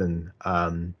often.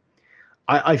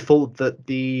 I thought that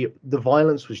the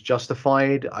violence was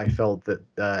justified. I felt that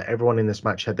everyone in this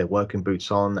match had their working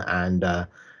boots on, and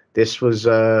this was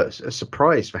a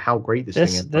surprise for how great this thing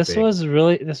ended up being.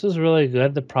 This was really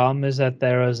good. The problem is that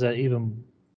there was an even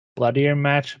bloodier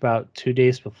match about 2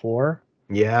 days before.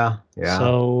 Yeah.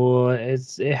 So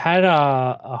it had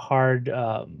a hard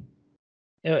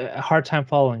time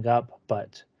following up,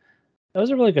 but it was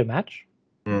a really good match.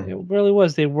 It really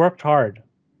was. They worked hard.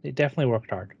 They definitely worked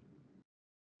hard.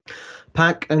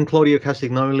 Pac and Claudio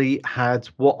Castagnoli had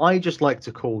what I just like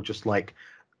to call just like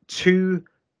two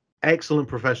excellent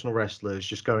professional wrestlers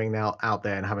just going out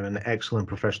there and having an excellent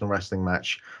professional wrestling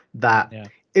match that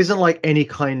isn't like any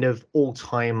kind of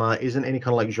all-timer, isn't any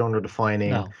kind of like genre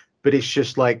defining, but it's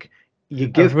just like you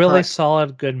give a really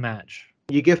solid good match.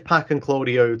 You give Pac and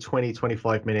Claudio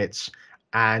 20-25 minutes,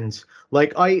 and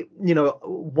like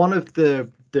one of the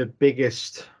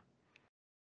biggest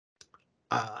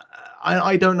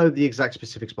I don't know the exact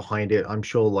specifics behind it. I'm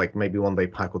sure like maybe one day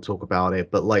Pac will talk about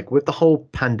it, but like with the whole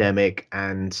pandemic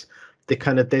and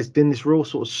there's been this real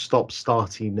sort of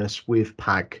stop-startiness with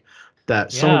Pac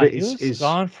that some of it is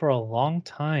gone for a long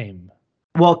time.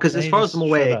 Well, because as far as I'm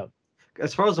aware,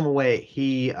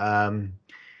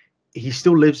 he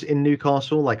still lives in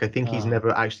Newcastle. Like I think he's never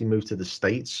actually moved to the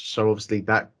States, so obviously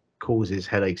that causes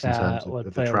headaches in terms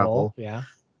of the travel. Yeah.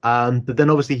 But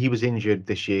then obviously he was injured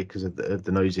this year because of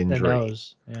the nose injury. The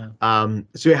nose, yeah.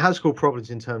 So it has caused problems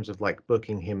in terms of like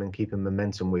booking him and keeping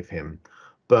momentum with him.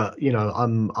 But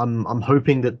I'm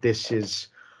hoping that this is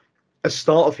a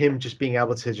start of him just being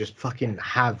able to just fucking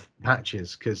have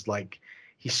matches, because like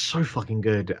he's so fucking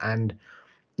good. And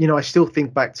I still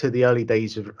think back to the early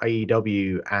days of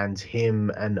AEW and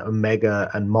him and Omega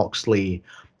and Moxley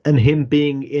and him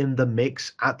being in the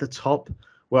mix at the top.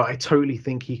 Well, I totally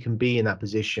think he can be in that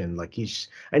position. Like he's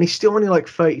still only like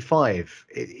 35.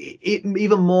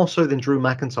 Even more so than Drew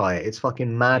McIntyre. It's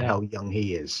fucking mad how young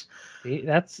he is.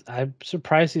 I'm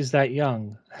surprised he's that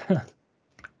young.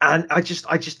 And I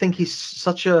just think he's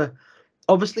such a.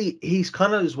 Obviously, he's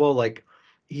kind of as well like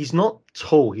he's not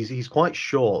tall. He's quite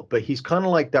short, but he's kind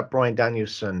of like that Bryan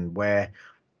Danielson, where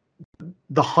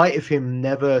the height of him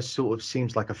never sort of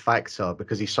seems like a factor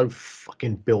because he's so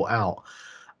fucking built out.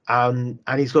 And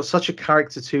he's got such a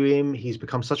character to him. He's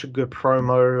become such a good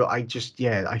promo. I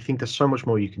think there's so much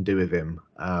more you can do with him.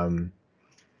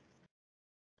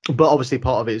 But obviously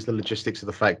part of it is the logistics of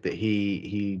the fact that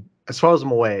he as far as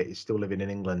I'm aware, is still living in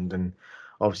England, and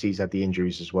obviously he's had the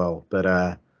injuries as well. But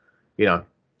I'm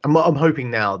hoping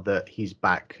now that he's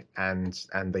back and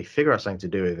they figure out something to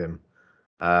do with him.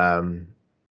 I'd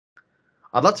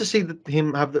love to see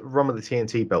him have the run with the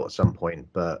TNT belt at some point,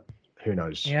 but who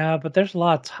knows? Yeah, but there's a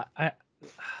lot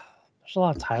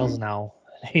of titles now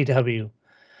in AEW.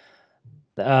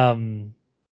 I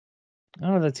don't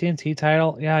know, the TNT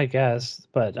title, yeah, I guess,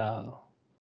 but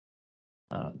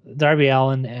Darby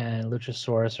Allin and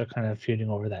Luchasaurus are kind of feuding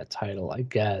over that title, I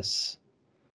guess.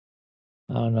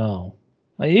 I don't know.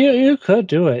 You could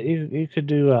do it. You could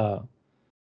do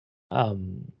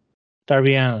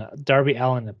Darby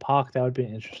Allin and Pac. That would be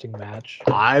an interesting match.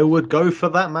 I would go for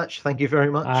that match. Thank you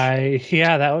very much.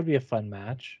 Yeah, that would be a fun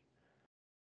match.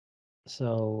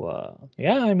 So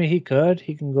yeah, I mean, he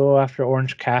can go after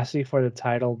Orange Cassidy for the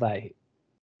title. That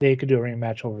they could do a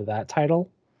rematch over that title.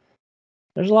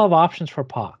 There's a lot of options for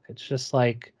Pac. It's just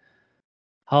like,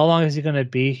 how long is he going to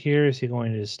be here? Is he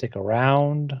going to stick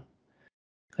around?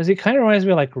 Because he kind of reminds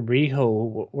me of like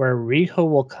Riho, where Riho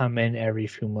will come in every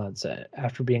few months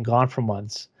after being gone for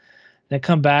months, then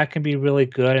come back and be really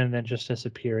good, and then just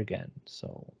disappear again.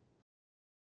 So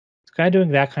it's kind of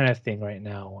doing that kind of thing right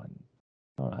now, and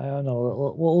I don't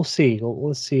know. We'll see.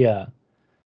 We'll see.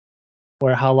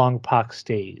 Where how long Pac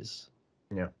stays.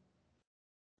 Yeah.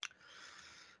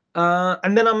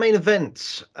 And then our main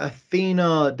event,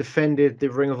 Athena defended the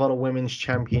Ring of Honor Women's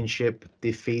Championship,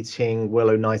 defeating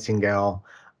Willow Nightingale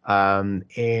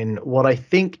in what I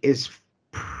think is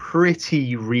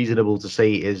pretty reasonable to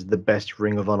say is the best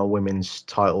Ring of Honor Women's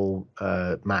title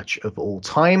match of all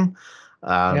time.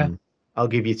 Yeah. I'll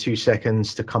give you 2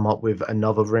 seconds to come up with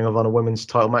another Ring of Honor Women's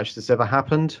title match that's ever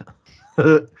happened.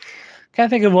 Can't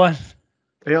think of one.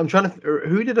 Yeah, I'm trying to.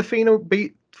 Who did Athena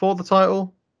beat for the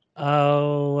title?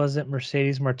 Oh, was it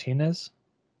Mercedes Martinez?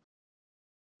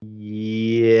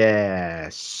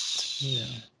 Yes. Yeah.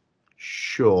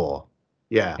 Sure.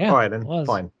 Yeah. Yeah, All right it then. was.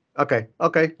 Fine. Okay.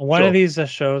 Okay. One of Sure. these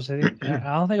shows, I think. I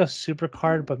don't think it was Super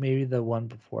Card, but maybe the one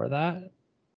before that.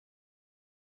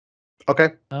 Okay.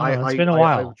 I don't I know. It's I been a I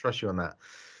would while. trust you on that.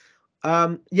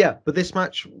 Yeah, but this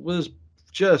match was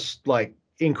just like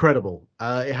incredible.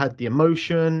 It had the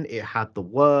emotion, it had the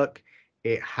work,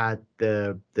 it had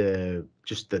the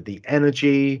just the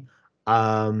energy.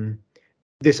 Um,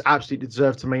 this absolutely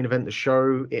deserved to main event the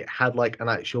show. It had like an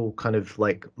actual kind of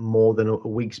like more than a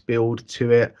week's build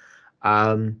to it.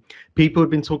 Um, People had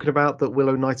been talking about that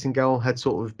Willow Nightingale had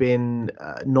sort of been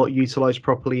not utilized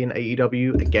properly in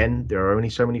AEW. Again, there are only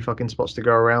so many fucking spots to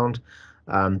go around.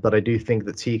 But I do think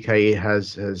that TK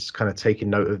has kind of taken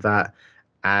note of that,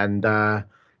 and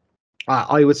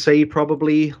I would say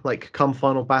probably like come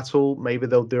Final Battle, maybe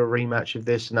they'll do a rematch of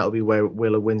this, and that'll be where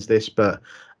Willow wins this. But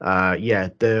yeah,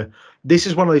 this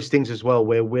is one of those things as well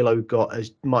where Willow got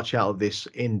as much out of this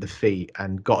in defeat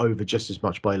and got over just as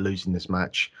much by losing this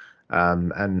match.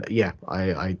 And yeah,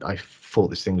 I thought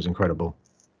this thing was incredible.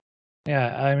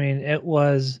 Yeah, I mean, it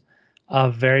was a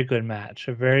very good match,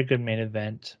 a very good main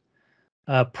event.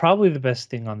 Probably the best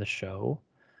thing on the show.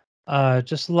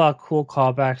 Just a lot of cool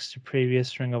callbacks to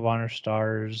previous Ring of Honor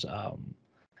stars.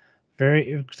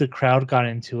 The crowd got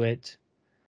into it.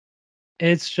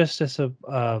 It's just as a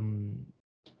I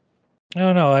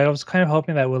don't know. I was kind of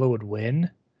hoping that Willow would win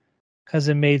because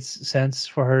it made sense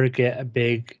for her to get a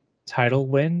big title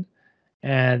win,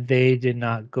 and they did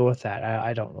not go with that.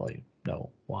 I don't really know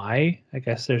why. I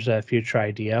guess there's a future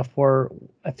idea for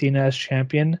Athena as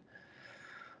champion,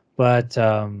 but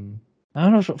I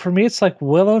don't know. For me, it's like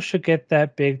Willow should get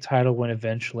that big title win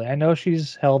eventually. I know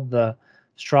she's held the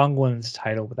Strong Women's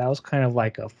title, but that was kind of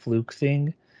like a fluke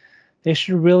thing. They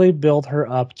should really build her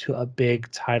up to a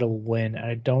big title win. And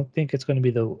I don't think it's going to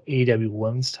be the AEW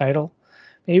Women's title.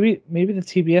 Maybe the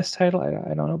TBS title.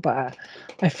 I don't know, but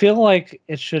I feel like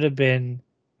it should have been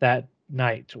that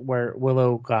night where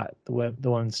Willow got the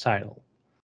women's title.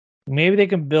 Maybe they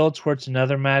can build towards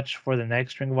another match for the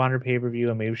next Ring of Honor pay per view,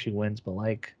 and maybe she wins. But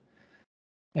like,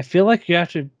 I feel like you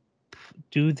have to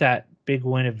do that big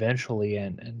win eventually,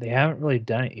 and they haven't really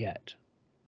done it yet.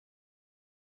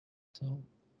 So,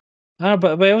 I don't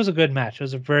know, but it was a good match. It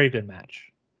was a very good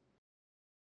match.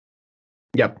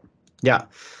 Yep. Yeah.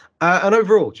 And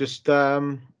overall, just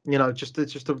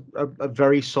just a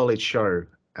very solid show,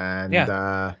 and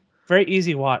Yeah, very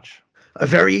easy watch. a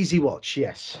very easy watch.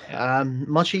 Yes, Yeah,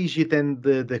 much easier than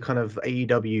the kind of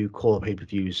AEW core pay per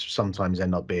views sometimes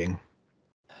end up being.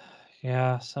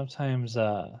 yeah. Sometimes,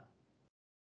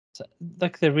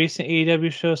 like the recent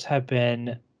AEW shows have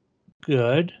been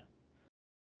good,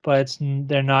 but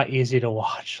they're not easy to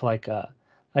watch. Like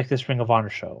this Ring of Honor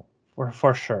show,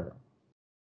 for sure.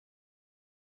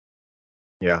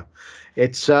 Yeah,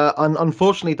 it's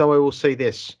unfortunately though I will say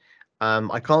this.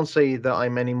 I can't say that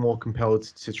I'm any more compelled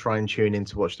to try and tune in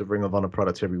to watch the Ring of Honor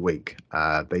product every week.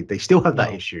 They still have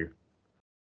that No, issue.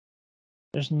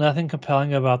 there's nothing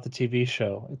compelling about the TV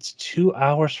show. It's 2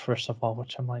 hours, first of all,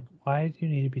 which I'm like, why do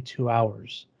you need to be 2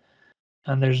 hours?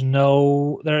 And there's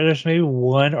maybe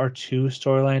one or two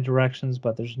storyline directions,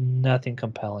 but there's nothing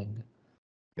compelling.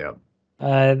 Yeah,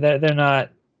 They're not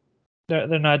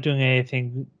they're not doing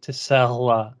anything to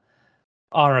sell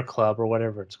Honor Club or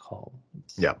whatever it's called.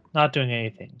 It's yeah, not doing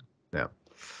anything. yeah.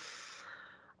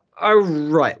 All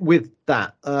right, with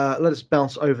that, let us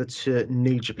bounce over to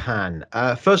New Japan.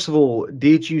 First of all,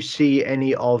 did you see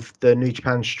any of the New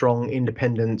Japan Strong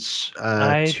Independence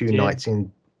I two did nights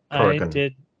in I Korakuen?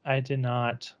 did I did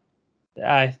not.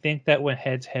 I think that went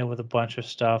head to head with a bunch of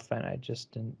stuff, and I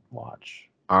just didn't watch.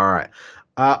 All right.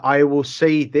 I will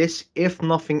say this, if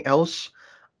nothing else,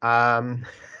 um,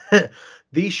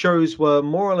 these shows were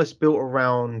more or less built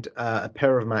around a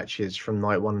pair of matches from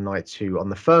night one and night two. On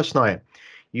the first night,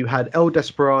 you had El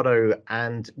Desperado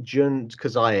and Jun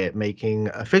Kazaya making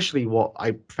officially what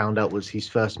I found out was his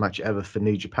first match ever for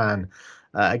New Japan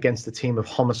against the team of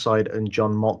Homicide and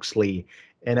John Moxley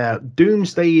in a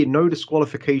Doomsday no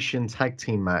disqualification tag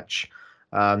team match.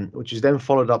 Which is then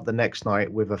followed up the next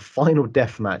night with a final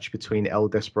death match between El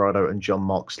Desperado and John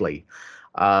Moxley.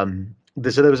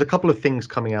 So there was a couple of things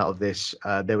coming out of this.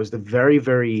 There was the very,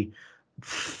 very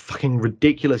fucking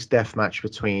ridiculous death match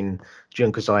between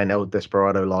Jun Kazai and El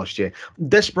Desperado last year.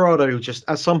 Desperado just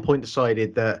at some point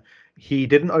decided that he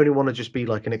didn't only want to just be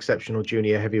like an exceptional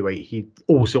junior heavyweight, he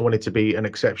also wanted to be an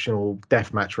exceptional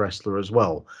deathmatch wrestler as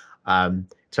well.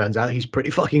 Turns out he's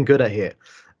pretty fucking good at it.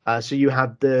 So you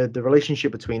had the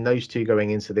relationship between those two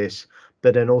going into this,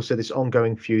 but then also this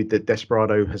ongoing feud that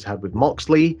Desperado has had with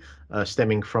Moxley,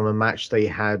 stemming from a match they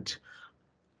had.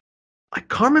 I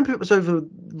can't remember if it was over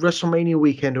WrestleMania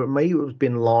weekend or it may have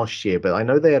been last year, but I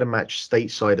know they had a match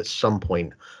stateside at some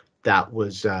point that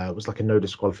was like a no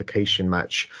disqualification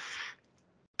match.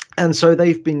 And so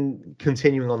they've been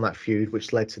continuing on that feud,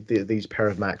 which led to these pair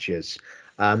of matches.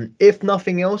 If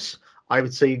nothing else, I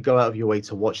would say go out of your way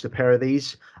to watch the pair of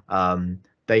these.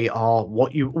 They are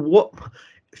what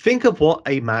think of what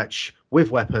a match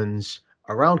with weapons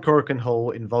around Korakuen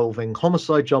Hall involving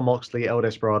Homicide, John Moxley, El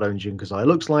Desperado, and Jun Kazai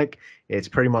looks like. It's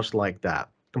pretty much like that.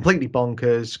 Completely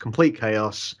bonkers, complete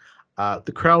chaos.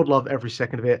 The crowd love every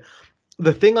second of it.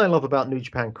 The thing I love about New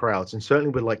Japan crowds, and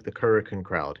certainly with like the Korakuen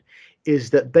crowd, is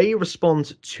that they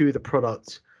respond to the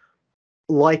product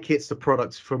like it's the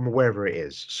product from wherever it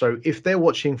is. So if they're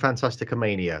watching Fantastica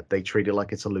Mania, they treat it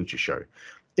like it's a lucha show.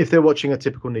 If they're watching a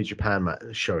typical New Japan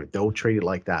show, they'll treat it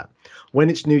like that. When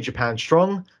it's New Japan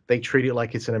Strong, they treat it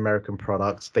like it's an American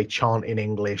product. They chant in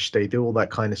English. They do all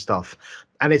that kind of stuff.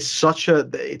 And it's such a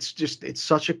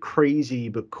crazy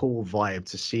but cool vibe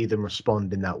to see them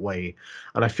respond in that way.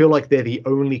 And I feel like they're the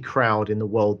only crowd in the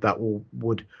world that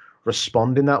would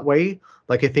respond in that way.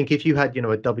 Like I think if you had, a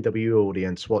WWE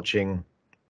audience watching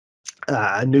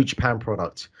a New Japan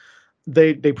product,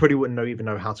 they probably wouldn't even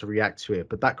know how to react to it.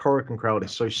 But that Korakuen crowd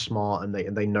is so smart, and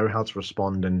they know how to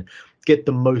respond and get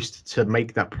the most to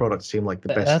make that product seem like the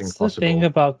best thing That's the possible. thing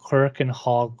about Korakuen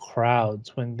Hall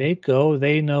crowds. When they go,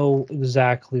 they know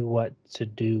exactly what to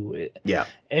do. Yeah.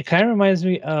 It kind of reminds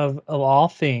me of all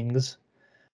things,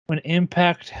 when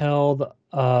Impact held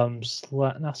not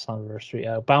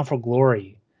Slammiversary, Bound for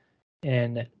Glory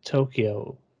in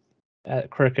Tokyo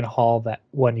at Korakuen Hall that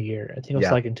one year. I think it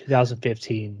was like in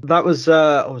 2015. That was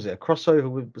what was it? A crossover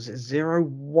with, was it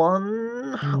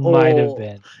 01? Might have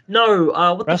been.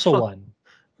 No, what Wrestle the fuck? One.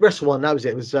 Wrestle One, that was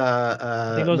it. It was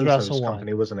I think it was Moose Wrestle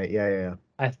company, One, wasn't it? Yeah.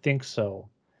 I think so.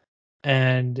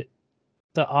 And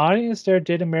the audience there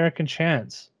did American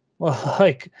chants. Well,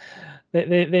 like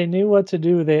they knew what to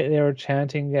do. They were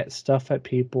chanting at stuff at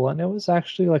people, and it was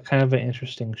actually like kind of an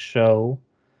interesting show.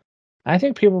 I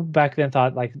think people back then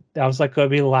thought like that was like going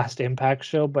to be the last Impact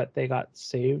show, but they got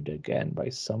saved again by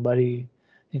somebody.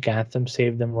 I think Anthem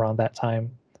saved them around that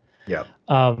time. Yeah.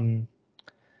 But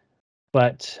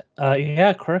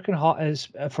yeah, Korakuen Hall is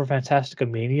for Fantastica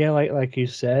Mania, like you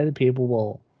said, people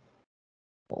will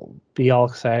be all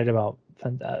excited about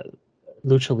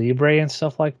Lucha Libre and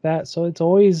stuff like that. So it's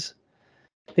always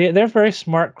they're very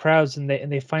smart crowds, and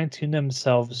they fine tune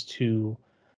themselves to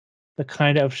the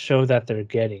kind of show that they're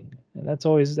getting, and that's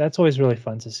always really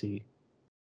fun to see.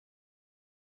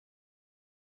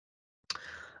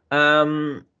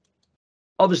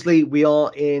 Obviously we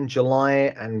are in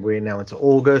July and we're now into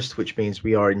August, which means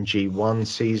we are in G1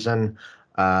 season.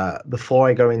 Before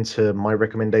I go into my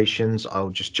recommendations, I'll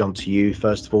just jump to you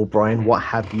first of all, Brian. What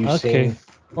have you seen?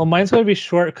 Well, mine's going to be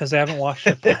short because I haven't watched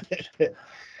it much.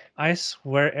 I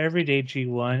swear, every day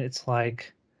G1, it's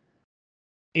like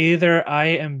either I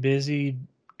am busy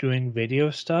doing video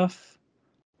stuff,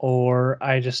 or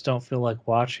I just don't feel like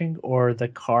watching, or the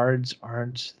cards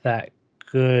aren't that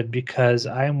good because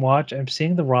I'm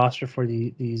seeing the roster for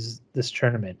this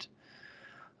tournament.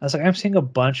 I was like, I'm seeing a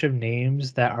bunch of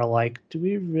names that are like, do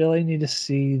we really need to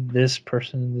see this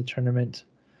person in the tournament?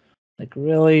 Like,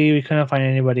 really, we couldn't find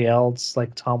anybody else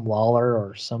like Tom Lawler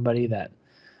or somebody that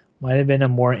might have been a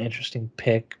more interesting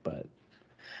pick. But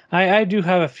I do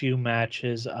have a few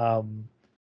matches.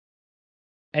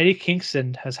 Eddie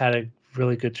Kingston has had a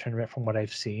really good tournament from what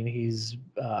I've seen. He's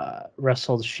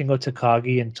wrestled Shingo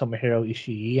Takagi and Tomohiro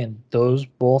Ishii, and those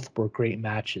both were great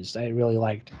matches. I really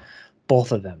liked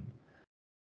both of them.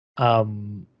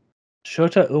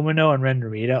 Shota Umino and Ren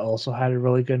Narita also had a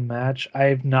really good match.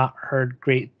 I've not heard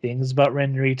great things about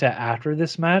Ren Narita after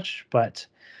this match, but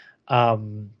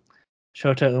Shota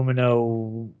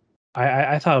Umino,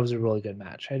 I thought it was a really good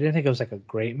match. I didn't think it was like a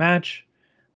great match,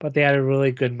 but they had a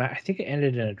really good match. I think it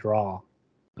ended in a draw.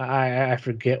 I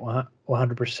forget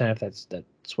 100% if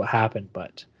that's what happened,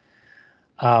 but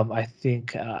I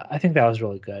think that was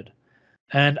really good.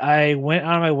 And I went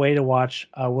on my way to watch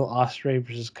Will Ospreay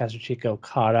versus Kazuchika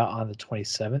Okada on the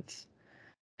 27th,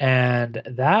 and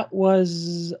that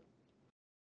was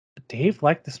Dave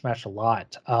liked this match a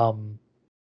lot.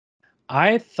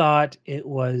 I thought it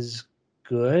was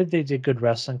good. They did good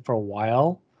wrestling for a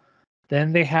while.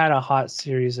 Then they had a hot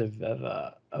series of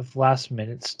last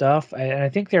minute stuff, and I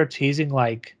think they're teasing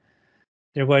like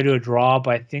they're going to a draw,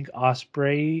 but I think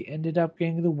Ospreay ended up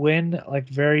getting the win, like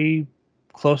very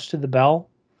close to the bell.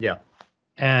 Yeah.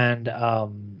 And the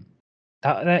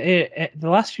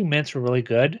last few minutes were really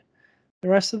good. The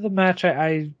rest of the match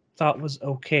I thought was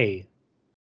okay.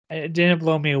 It didn't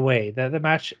blow me away. The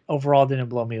match overall didn't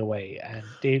blow me away, and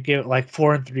they gave it like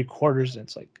 4 3/4. And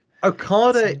it's like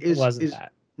Okada wasn't is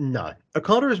that. no.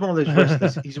 Okada is one of those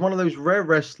wrestlers. He's one of those rare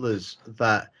wrestlers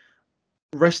that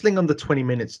wrestling under 20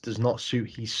 minutes does not suit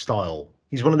his style.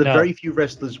 He's one of the No. very few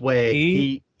wrestlers where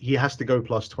he has to go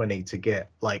plus 20 to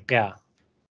get like to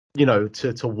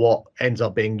what ends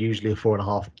up being usually a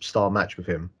 4.5-star match with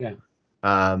him.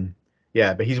 But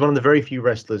he's one of the very few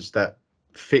wrestlers that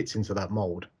fits into that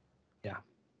mold.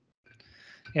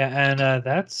 And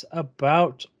that's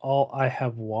about all I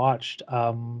have watched.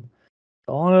 The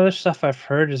only other stuff I've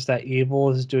heard is that Evil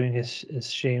is doing his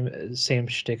same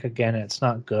shtick again. And it's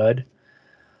not good.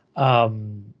 I've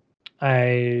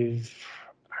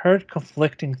heard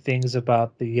conflicting things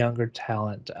about the younger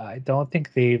talent. I don't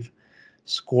think they've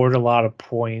scored a lot of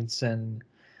points, and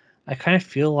I kind of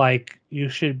feel like you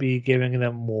should be giving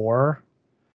them more.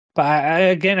 But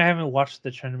I haven't watched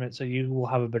the tournament, so you will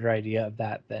have a better idea of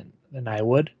that than I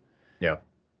would. Yeah.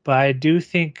 But I do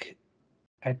think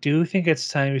it's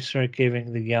time we start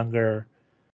giving the younger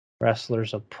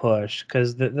wrestlers a push,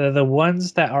 because the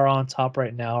ones that are on top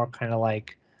right now are kind of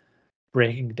like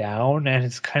breaking down, and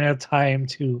it's kind of time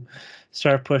to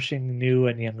start pushing new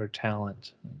and younger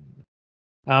talent.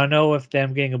 I don't know if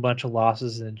them getting a bunch of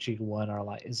losses in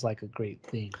G1 is like a great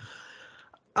thing.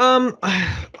 There's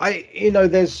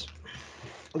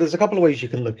a couple of ways you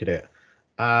can look at it.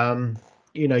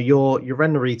 Your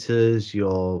Ren Naritas,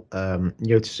 your Yota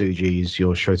Tsujis,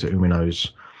 your Shota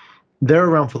Uminos, they're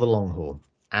around for the long haul.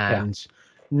 And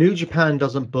New Japan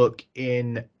doesn't book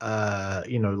in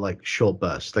like short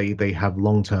bursts. They have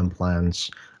long-term plans.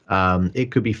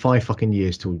 It could be 5 fucking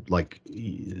years till like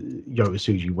Yota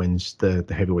Tsuji wins the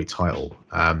heavyweight title.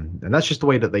 And that's just the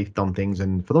way that they've done things.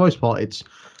 And for the most part, it's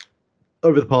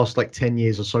over the past like 10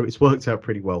 years or so, it's worked out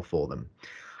pretty well for them.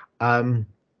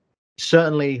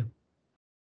 Certainly,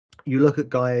 you look at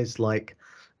guys like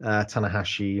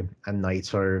Tanahashi and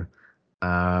Naito.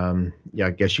 I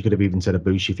guess you could have even said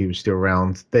Ibushi if he was still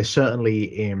around. They're certainly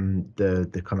in the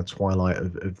kind of twilight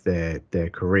of their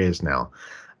careers now.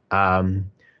 And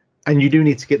you do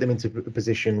need to get them into a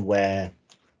position where,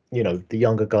 the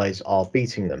younger guys are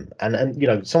beating them.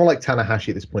 And someone like Tanahashi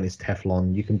at this point is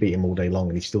Teflon. You can beat him all day long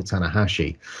and he's still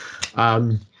Tanahashi.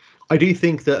 I do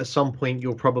think that at some point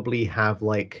you'll probably have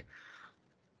like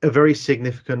a very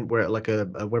significant whether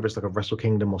it's like a Wrestle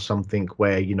Kingdom or something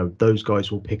where those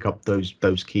guys will pick up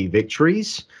those key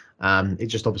victories. It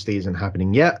just obviously isn't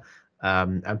happening yet,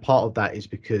 and part of that is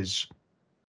because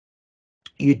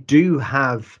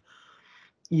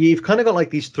you've kind of got like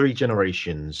these 3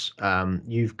 generations.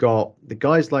 You've got the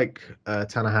guys like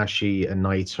Tanahashi and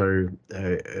Naito,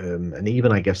 and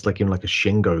even I guess like even like a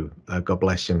Shingo, God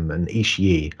bless him, and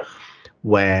Ishii,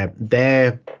 where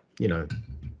they're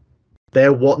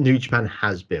what New Japan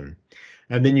has been.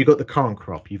 And then you've got the current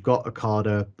crop. You've got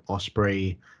Okada,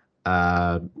 Ospreay,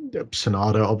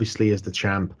 Sonata, obviously, as the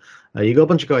champ. You got a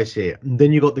bunch of guys here. And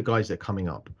then you got the guys that are coming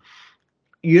up.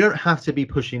 You don't have to be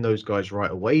pushing those guys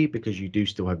right away because you do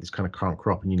still have this kind of current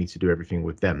crop and you need to do everything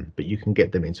with them. But you can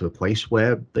get them into a place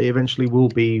where they eventually will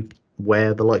be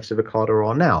where the likes of Okada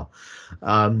are now.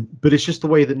 But it's just the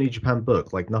way that New Japan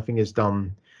book. Like nothing is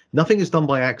done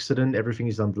by accident. Everything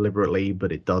is done deliberately,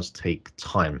 but it does take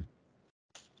time.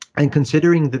 And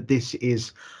considering that this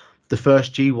is the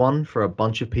first G1 for a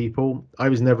bunch of people, I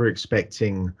was never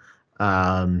expecting,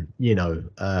 a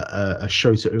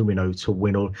Shota Umino to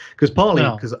win all.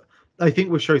 Because I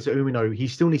think with Shota Umino, he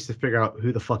still needs to figure out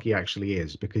who the fuck he actually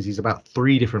is, because he's about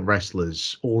 3 different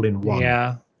wrestlers all in one.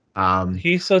 Yeah.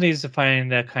 He still needs to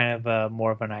find a kind of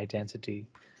more of an identity.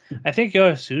 I think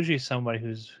Yosuji is somebody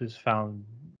who's found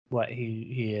what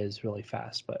he is really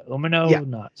fast, but Umino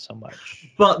not so much.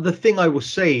 But the thing I will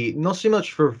say, not so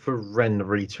much for Ren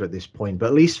Narita at this point, but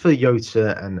at least for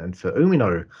Yota and for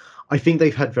Umino, I think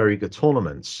they've had very good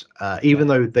tournaments. Even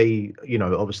though they,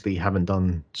 obviously haven't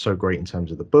done so great in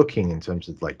terms of the booking, in terms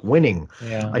of like winning.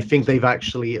 Yeah. I think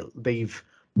they've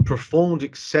performed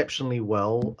exceptionally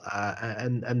well,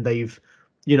 and they've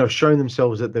shown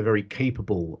themselves that they're very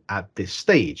capable at this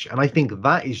stage. And I think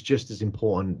that is just as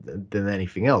important than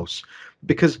anything else,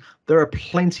 because there are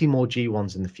plenty more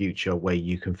G1s in the future where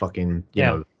you can fucking,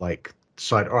 like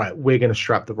decide, all right, we're going to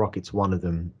strap the rocket to one of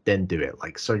them, then do it.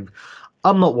 Like, so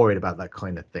I'm not worried about that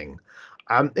kind of thing.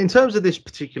 In terms of this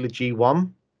particular G1,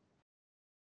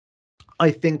 I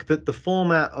think that the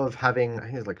format of having, I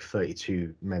think it's like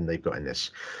 32 men they've got in this,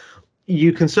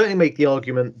 you can certainly make the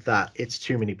argument that it's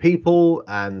too many people,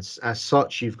 and as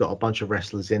such, you've got a bunch of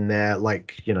wrestlers in there.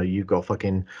 Like, you've got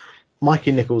fucking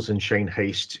Mikey Nichols and Shane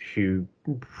Haste, who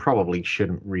probably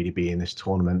shouldn't really be in this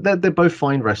tournament. They're both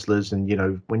fine wrestlers, and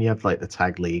when you have like the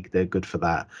tag league, they're good for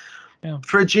that. Yeah.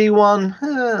 For a G1,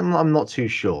 I'm not too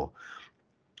sure.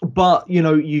 But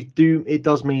it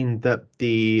does mean that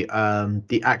the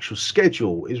actual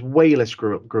schedule is way less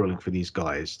grueling for these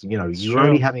guys.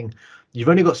 You've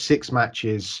only got 6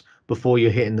 matches before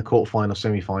you're hitting the quarterfinals,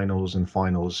 semifinals, and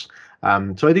finals.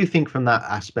 So I do think from that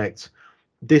aspect,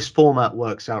 this format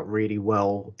works out really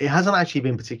well. It hasn't actually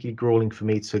been particularly grueling for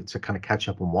me to kind of catch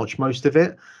up and watch most of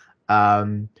it.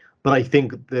 But I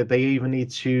think that they either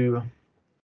need to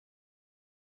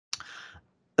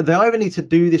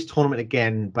do this tournament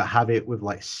again, but have it with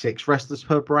like 6 wrestlers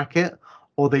per bracket,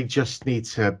 or they just need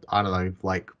to, I don't know,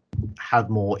 like have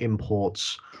more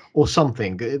imports or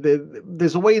something.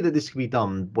 There's a way that this can be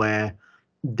done where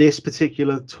this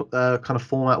particular kind of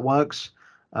format works.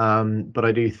 But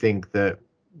I do think that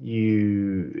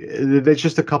there's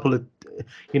just a couple of,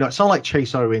 it's not like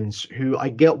Chase Owens, who I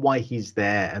get why he's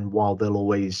there, and while he'll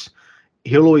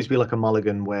always be like a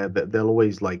mulligan where they'll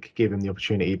always like give him the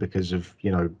opportunity because of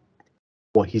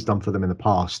what he's done for them in the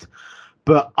past.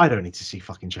 But I don't need to see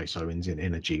fucking Chase Owens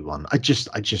in a G1. I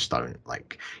just don't.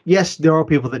 Like, yes, there are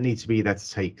people that need to be there to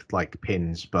take like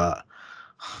pins, but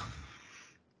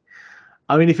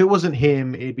I mean, if it wasn't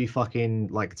him, it'd be fucking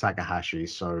like Takahashi.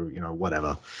 So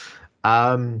whatever.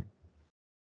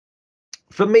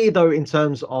 For me, though, in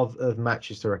terms of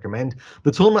matches to recommend,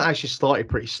 the tournament actually started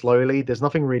pretty slowly. There's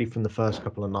nothing really from the first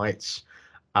couple of nights.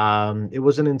 It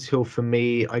wasn't until, for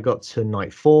me, I got to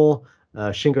night 4.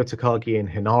 Shingo Takagi and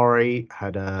Hinari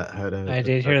had a. I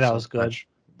did hear that was good. Match.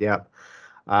 Yeah.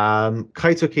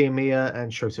 Kaito Kiyomiya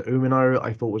and Shota Umino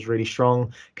I thought was really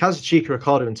strong. Kazuchika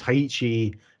Okada and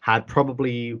Taichi had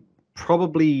probably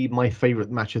my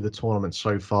favorite match of the tournament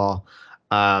so far.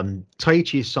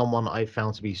 Taichi is someone I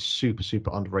found to be super,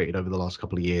 super underrated over the last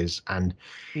couple of years, and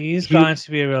he's gone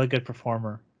to be a really good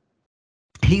performer.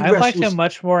 I liked him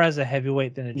much more as a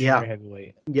heavyweight than a junior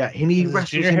heavyweight. Yeah, he wrestles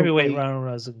junior heavyweight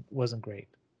run wasn't great.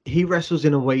 He wrestles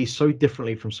in a way so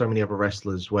differently from so many other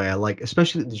wrestlers, where, like,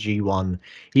 especially at the G1,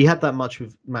 he had that match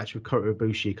with Kota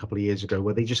Ibushi a couple of years ago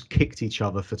where they just kicked each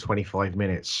other for 25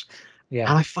 minutes. Yeah,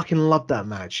 and I fucking loved that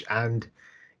match. And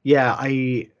yeah,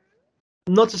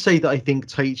 not to say that I think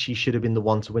Taichi should have been the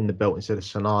one to win the belt instead of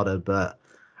Sonata, but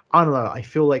I don't know. I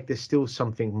feel like there's still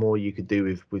something more you could do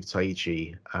with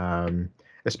Taichi,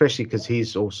 especially because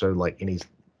he's also like in his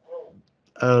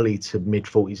early to mid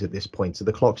 40s at this point, so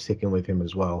the clock's ticking with him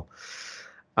as well.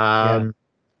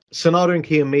 Sonata and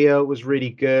Kiyomiya was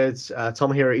really good.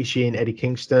 Tomohiro Ishii and Eddie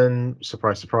Kingston,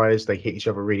 surprise, surprise, they hit each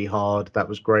other really hard. That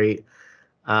was great.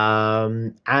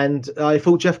 And I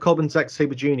thought Jeff Cobb and Zack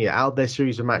Sabre Jr. out of their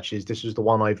series of matches, this was the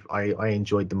one I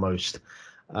enjoyed the most.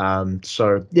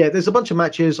 So yeah, there's a bunch of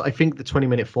matches. I think the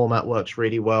 20-minute format works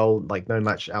really well. Like, no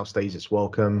match outstays its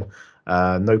welcome.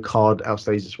 No card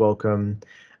outstays its welcome.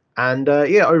 And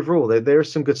yeah, overall, there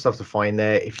is some good stuff to find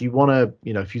there. If you want to,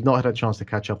 if you've not had a chance to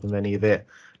catch up on any of it,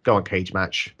 go on Cage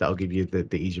Match. That'll give you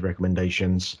the easy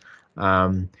recommendations.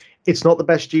 It's not the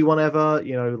best G1 ever,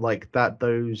 like that,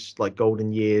 those like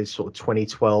golden years, sort of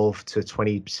 2012 to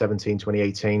 2017,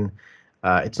 2018.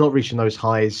 It's not reaching those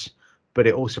highs, but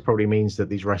it also probably means that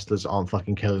these wrestlers aren't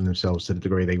fucking killing themselves to the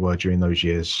degree they were during those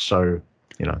years. So,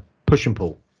 push and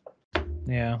pull.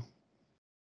 Yeah.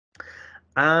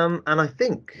 And I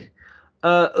think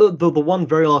the one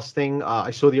very last thing, I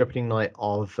saw the opening night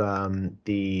of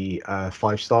the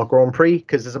 5-star Grand Prix,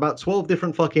 because there's about 12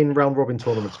 different fucking round robin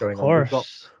tournaments going on.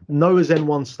 Noah's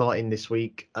N1 starting this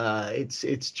week.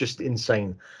 It's just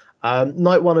insane.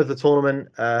 Night one of the tournament.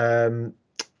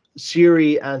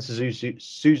 Suri and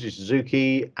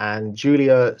Suzuki and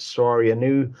Julia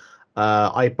Sorianu.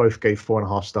 I both gave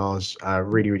 4.5 stars.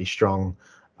 Really, really strong.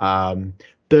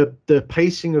 The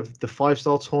pacing of the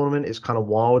 5-star tournament is kind of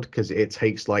wild because it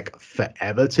takes like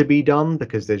forever to be done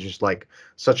because there's just like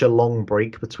such a long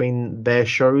break between their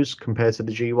shows compared to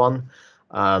the G1.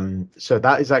 So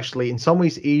that is actually in some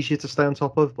ways easier to stay on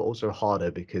top of, but also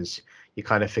harder because you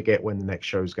kind of forget when the next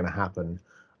show is going to happen.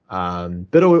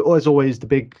 But as always, the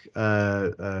big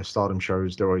Stardom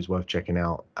shows, they're always worth checking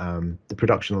out. The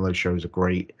production on those shows are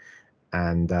great.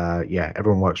 And yeah,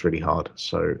 everyone works really hard.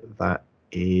 So that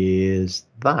is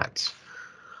that.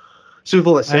 So with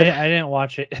all that said, I didn't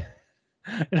watch it.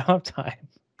 I don't have time.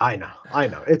 I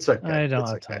know. It's okay. I don't it's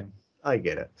have okay. time. I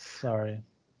get it. Sorry.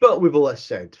 But with all that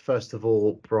said, first of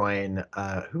all, Brian,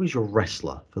 who is your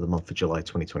wrestler for the month of July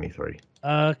 2023?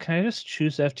 Can I just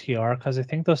choose FTR because I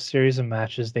think those series of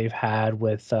matches they've had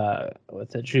with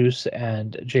the Juice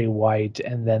and Jay White,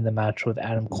 and then the match with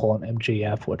Adam Cole and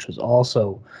MJF, which was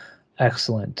also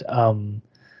excellent.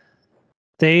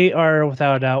 They are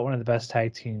without a doubt one of the best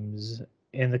tag teams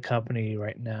in the company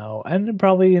right now, and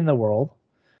probably in the world.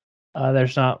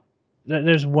 There's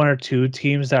one or two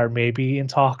teams that are maybe in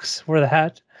talks for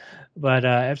that, but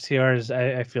FTR is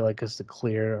I feel like is the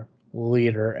clear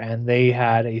leader, and they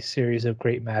had a series of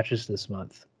great matches this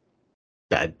month.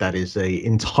 That is a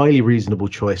entirely reasonable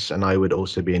choice, and I would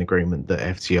also be in agreement that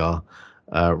FTR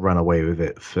ran away with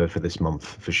it for this month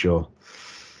for sure.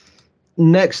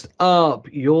 Next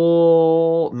up,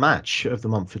 your match of the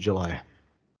month for July.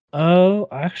 Oh,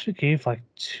 I actually gave like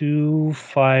 2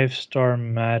 5-star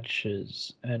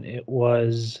matches, and it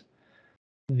was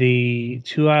the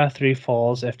 2 out of 3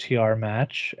 falls FTR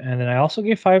match, and then I also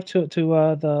gave 5 to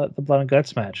the Blood and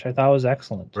Guts match. I thought it was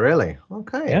excellent. Really?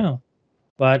 Okay. Yeah,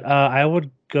 but I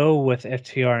would go with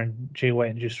FTR and Jay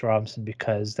White and Juice Robinson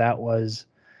because that was,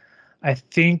 I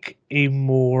think, a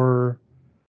more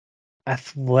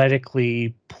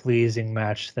athletically pleasing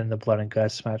match than the Blood and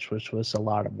Guts match, which was a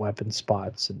lot of weapon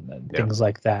spots and things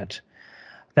like that.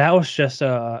 That was just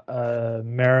a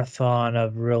marathon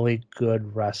of really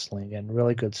good wrestling and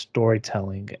really good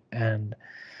storytelling. And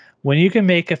when you can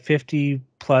make a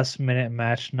 50-plus minute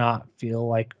match not feel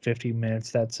like 50 minutes,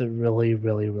 that's a really,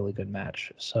 really, really good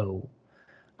match. So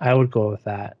I would go with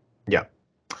that. Yeah.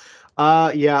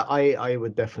 Yeah, I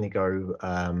would definitely go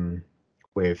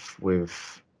with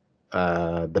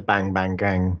the Bang Bang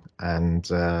Gang and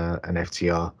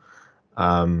FTR.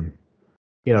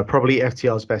 Probably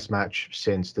FTR's best match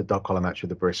since the dog collar match with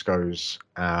the Briscoes.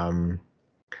 And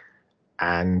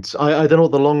I don't know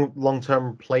what the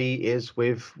long-term play is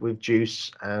with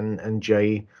Juice and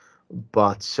Jay,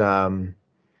 but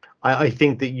I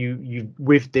think that you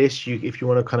with this, if you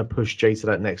want to kind of push Jay to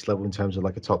that next level in terms of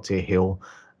like a top tier heel,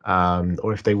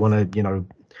 or if they want to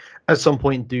at some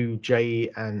point do Jay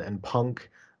and Punk,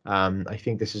 I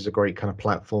think this is a great kind of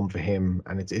platform for him,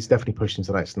 and it's definitely pushed him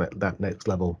to that next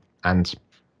level. And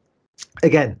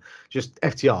again, just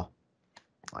FTR,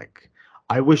 like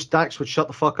I wish Dax would shut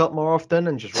the fuck up more often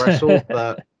and just wrestle,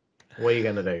 but what are you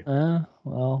gonna do?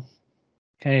 Well,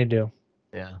 can you do?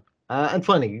 Yeah. And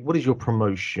finally, what is your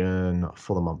promotion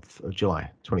for the month of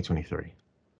July 2023?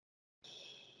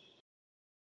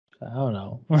 I don't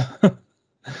know.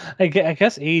 I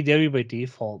guess AEW by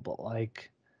default, but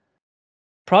like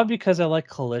probably because I like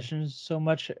collisions so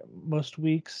much most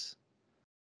weeks.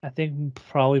 I think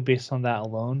probably based on that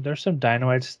alone. There's some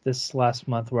dynamites this last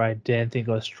month where I didn't think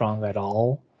it was strong at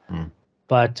all.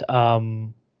 But I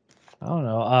don't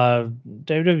know.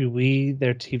 WWE,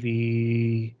 their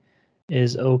TV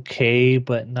is okay,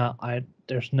 but not.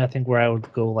 There's nothing where I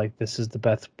would go like this is the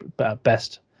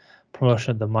best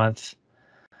promotion of the month.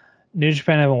 New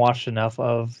Japan I haven't watched enough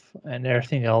of, and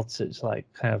everything else is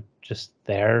like kind of just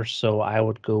there. So I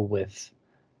would go with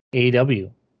AEW,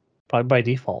 probably by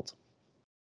default.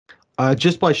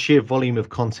 Just by sheer volume of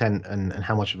content and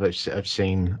how much of it I've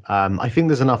seen, I think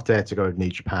there's enough there to go with New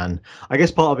Japan. I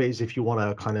guess part of it is if you want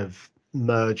to kind of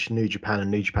merge New Japan and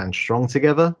New Japan Strong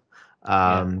together,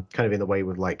 kind of in the way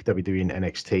with like WWE and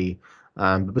NXT.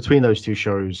 But between those two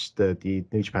shows, the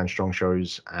New Japan Strong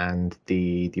shows and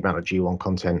the amount of G1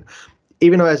 content,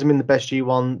 even though it hasn't been the best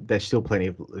G1, there's still plenty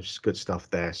of good stuff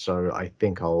there. So I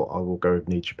think I will go with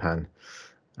New Japan.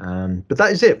 But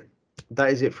that is it. That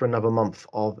is it for another month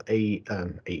of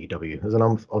AEW. There's a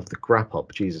month of the Grap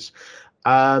Up. Jesus.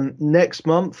 Next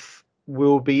month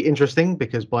will be interesting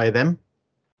because by then,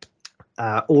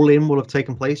 All In will have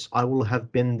taken place. I will have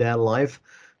been there live.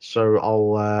 So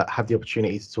I'll have the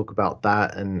opportunity to talk about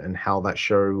that and how that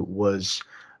show was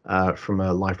from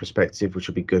a live perspective, which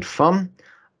will be good fun.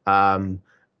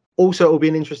 Also, it will be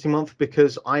an interesting month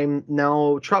because I'm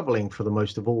now traveling for the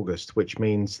most of August, which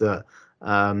means that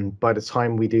by the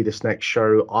time we do this next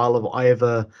show, I'll have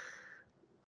either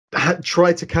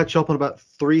tried to catch up on about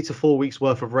 3 to 4 weeks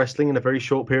worth of wrestling in a very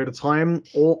short period of time,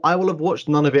 or I will have watched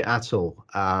none of it at all.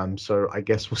 So I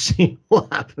guess we'll see what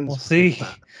happens. We'll with see.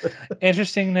 that.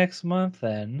 Interesting next month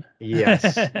then.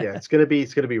 Yes, yeah, it's gonna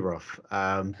be rough.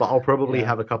 But I'll probably Yeah.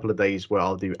 have a couple of days where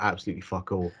I'll do absolutely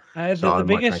fuck all. So I The might try and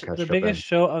biggest catch up then.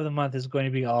 show of the month is going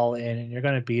to be All In, and you're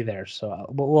going to be there, so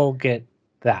we'll get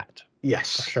that.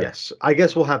 Yes, Sure. yes. I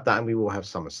guess we'll have that, and we will have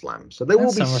SummerSlam. So there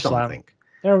will be something.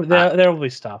 There will be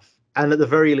stuff. And at the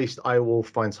very least, I will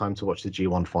find time to watch the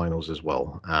G1 finals as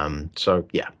well. So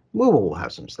yeah, we'll all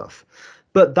have some stuff.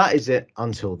 But that is it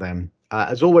until then.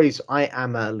 As always, I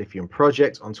am at Lithium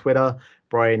Project on Twitter.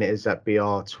 Bryan is at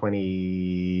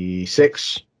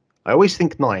BR26. I always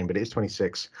think 9, but it is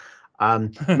 26.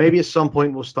 Maybe at some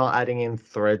point we'll start adding in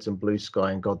Threads and Blue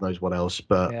Sky and God knows what else,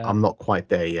 but Yeah. I'm not quite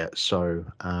there yet. So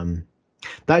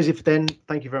that is it for then.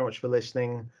 Thank you very much for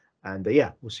listening. And yeah,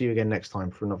 we'll see you again next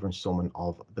time for another installment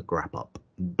of the Grap Up.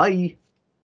 Bye.